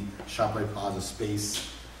LLC ShopRite Plaza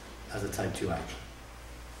space as a type 2 action.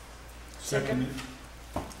 Second.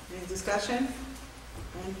 Any discussion?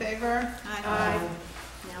 All in favor? Aye.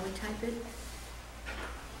 Now we type it.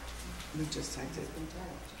 We just typed it.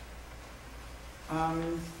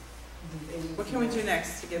 What can we do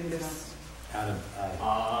next to get this? Out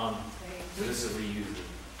of, This is reused.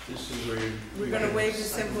 This is where you. We're gonna waive the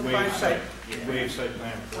simplified site, Waive site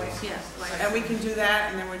plan approval. Yes. and we can do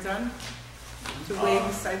that and then we're done? To waive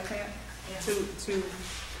the site plan? To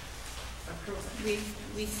approve it?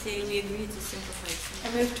 We say we agree to simplify.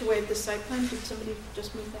 I move to waive the site plan. Did somebody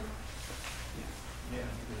just move that? Yeah.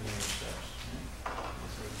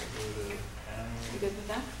 You good with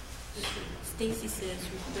that? Stacy says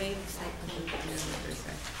we waive the site plan.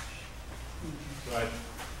 So I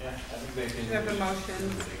think they can. We have a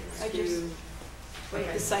motion I just to,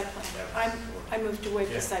 waive the site plan. I move to waive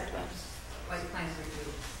Yeah. the site plan. Site plan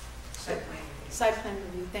review. Site plan review. Site plan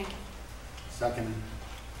review, thank you. second.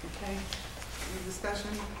 okay, any discussion?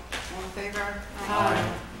 All in favor?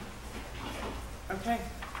 Aye. Okay,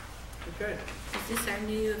 we're good. Is this our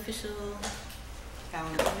new official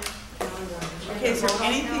Calendar. Okay, is there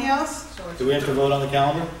anything else? Do we have to vote on the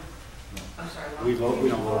calendar? I'm sorry. We vote, we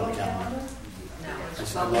don't vote on the calendar. No, I it's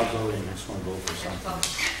just, I public. love voting, I just want to vote for It's something. public.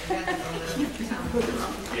 It has to go to the town board.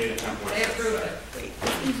 Yeah, the town board. They approved it.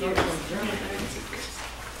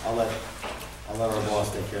 I'll let our boss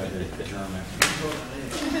take care of the adjournment.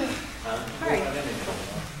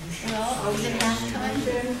 Well, was it halftime?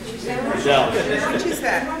 Michelle. How much is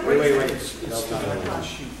that? Wait. It's That's not on right. the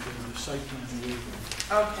sheet, the site plan waiver,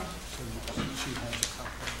 Okay. so she has a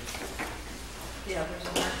copy of Yeah, there's a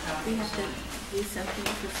hard copy. We have to do something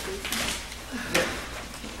for Stacy.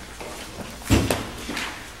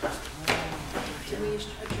 Did we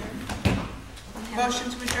adjourn? Motion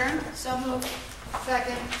to adjourn? So moved.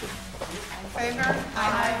 Second. All in favor?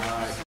 Aye.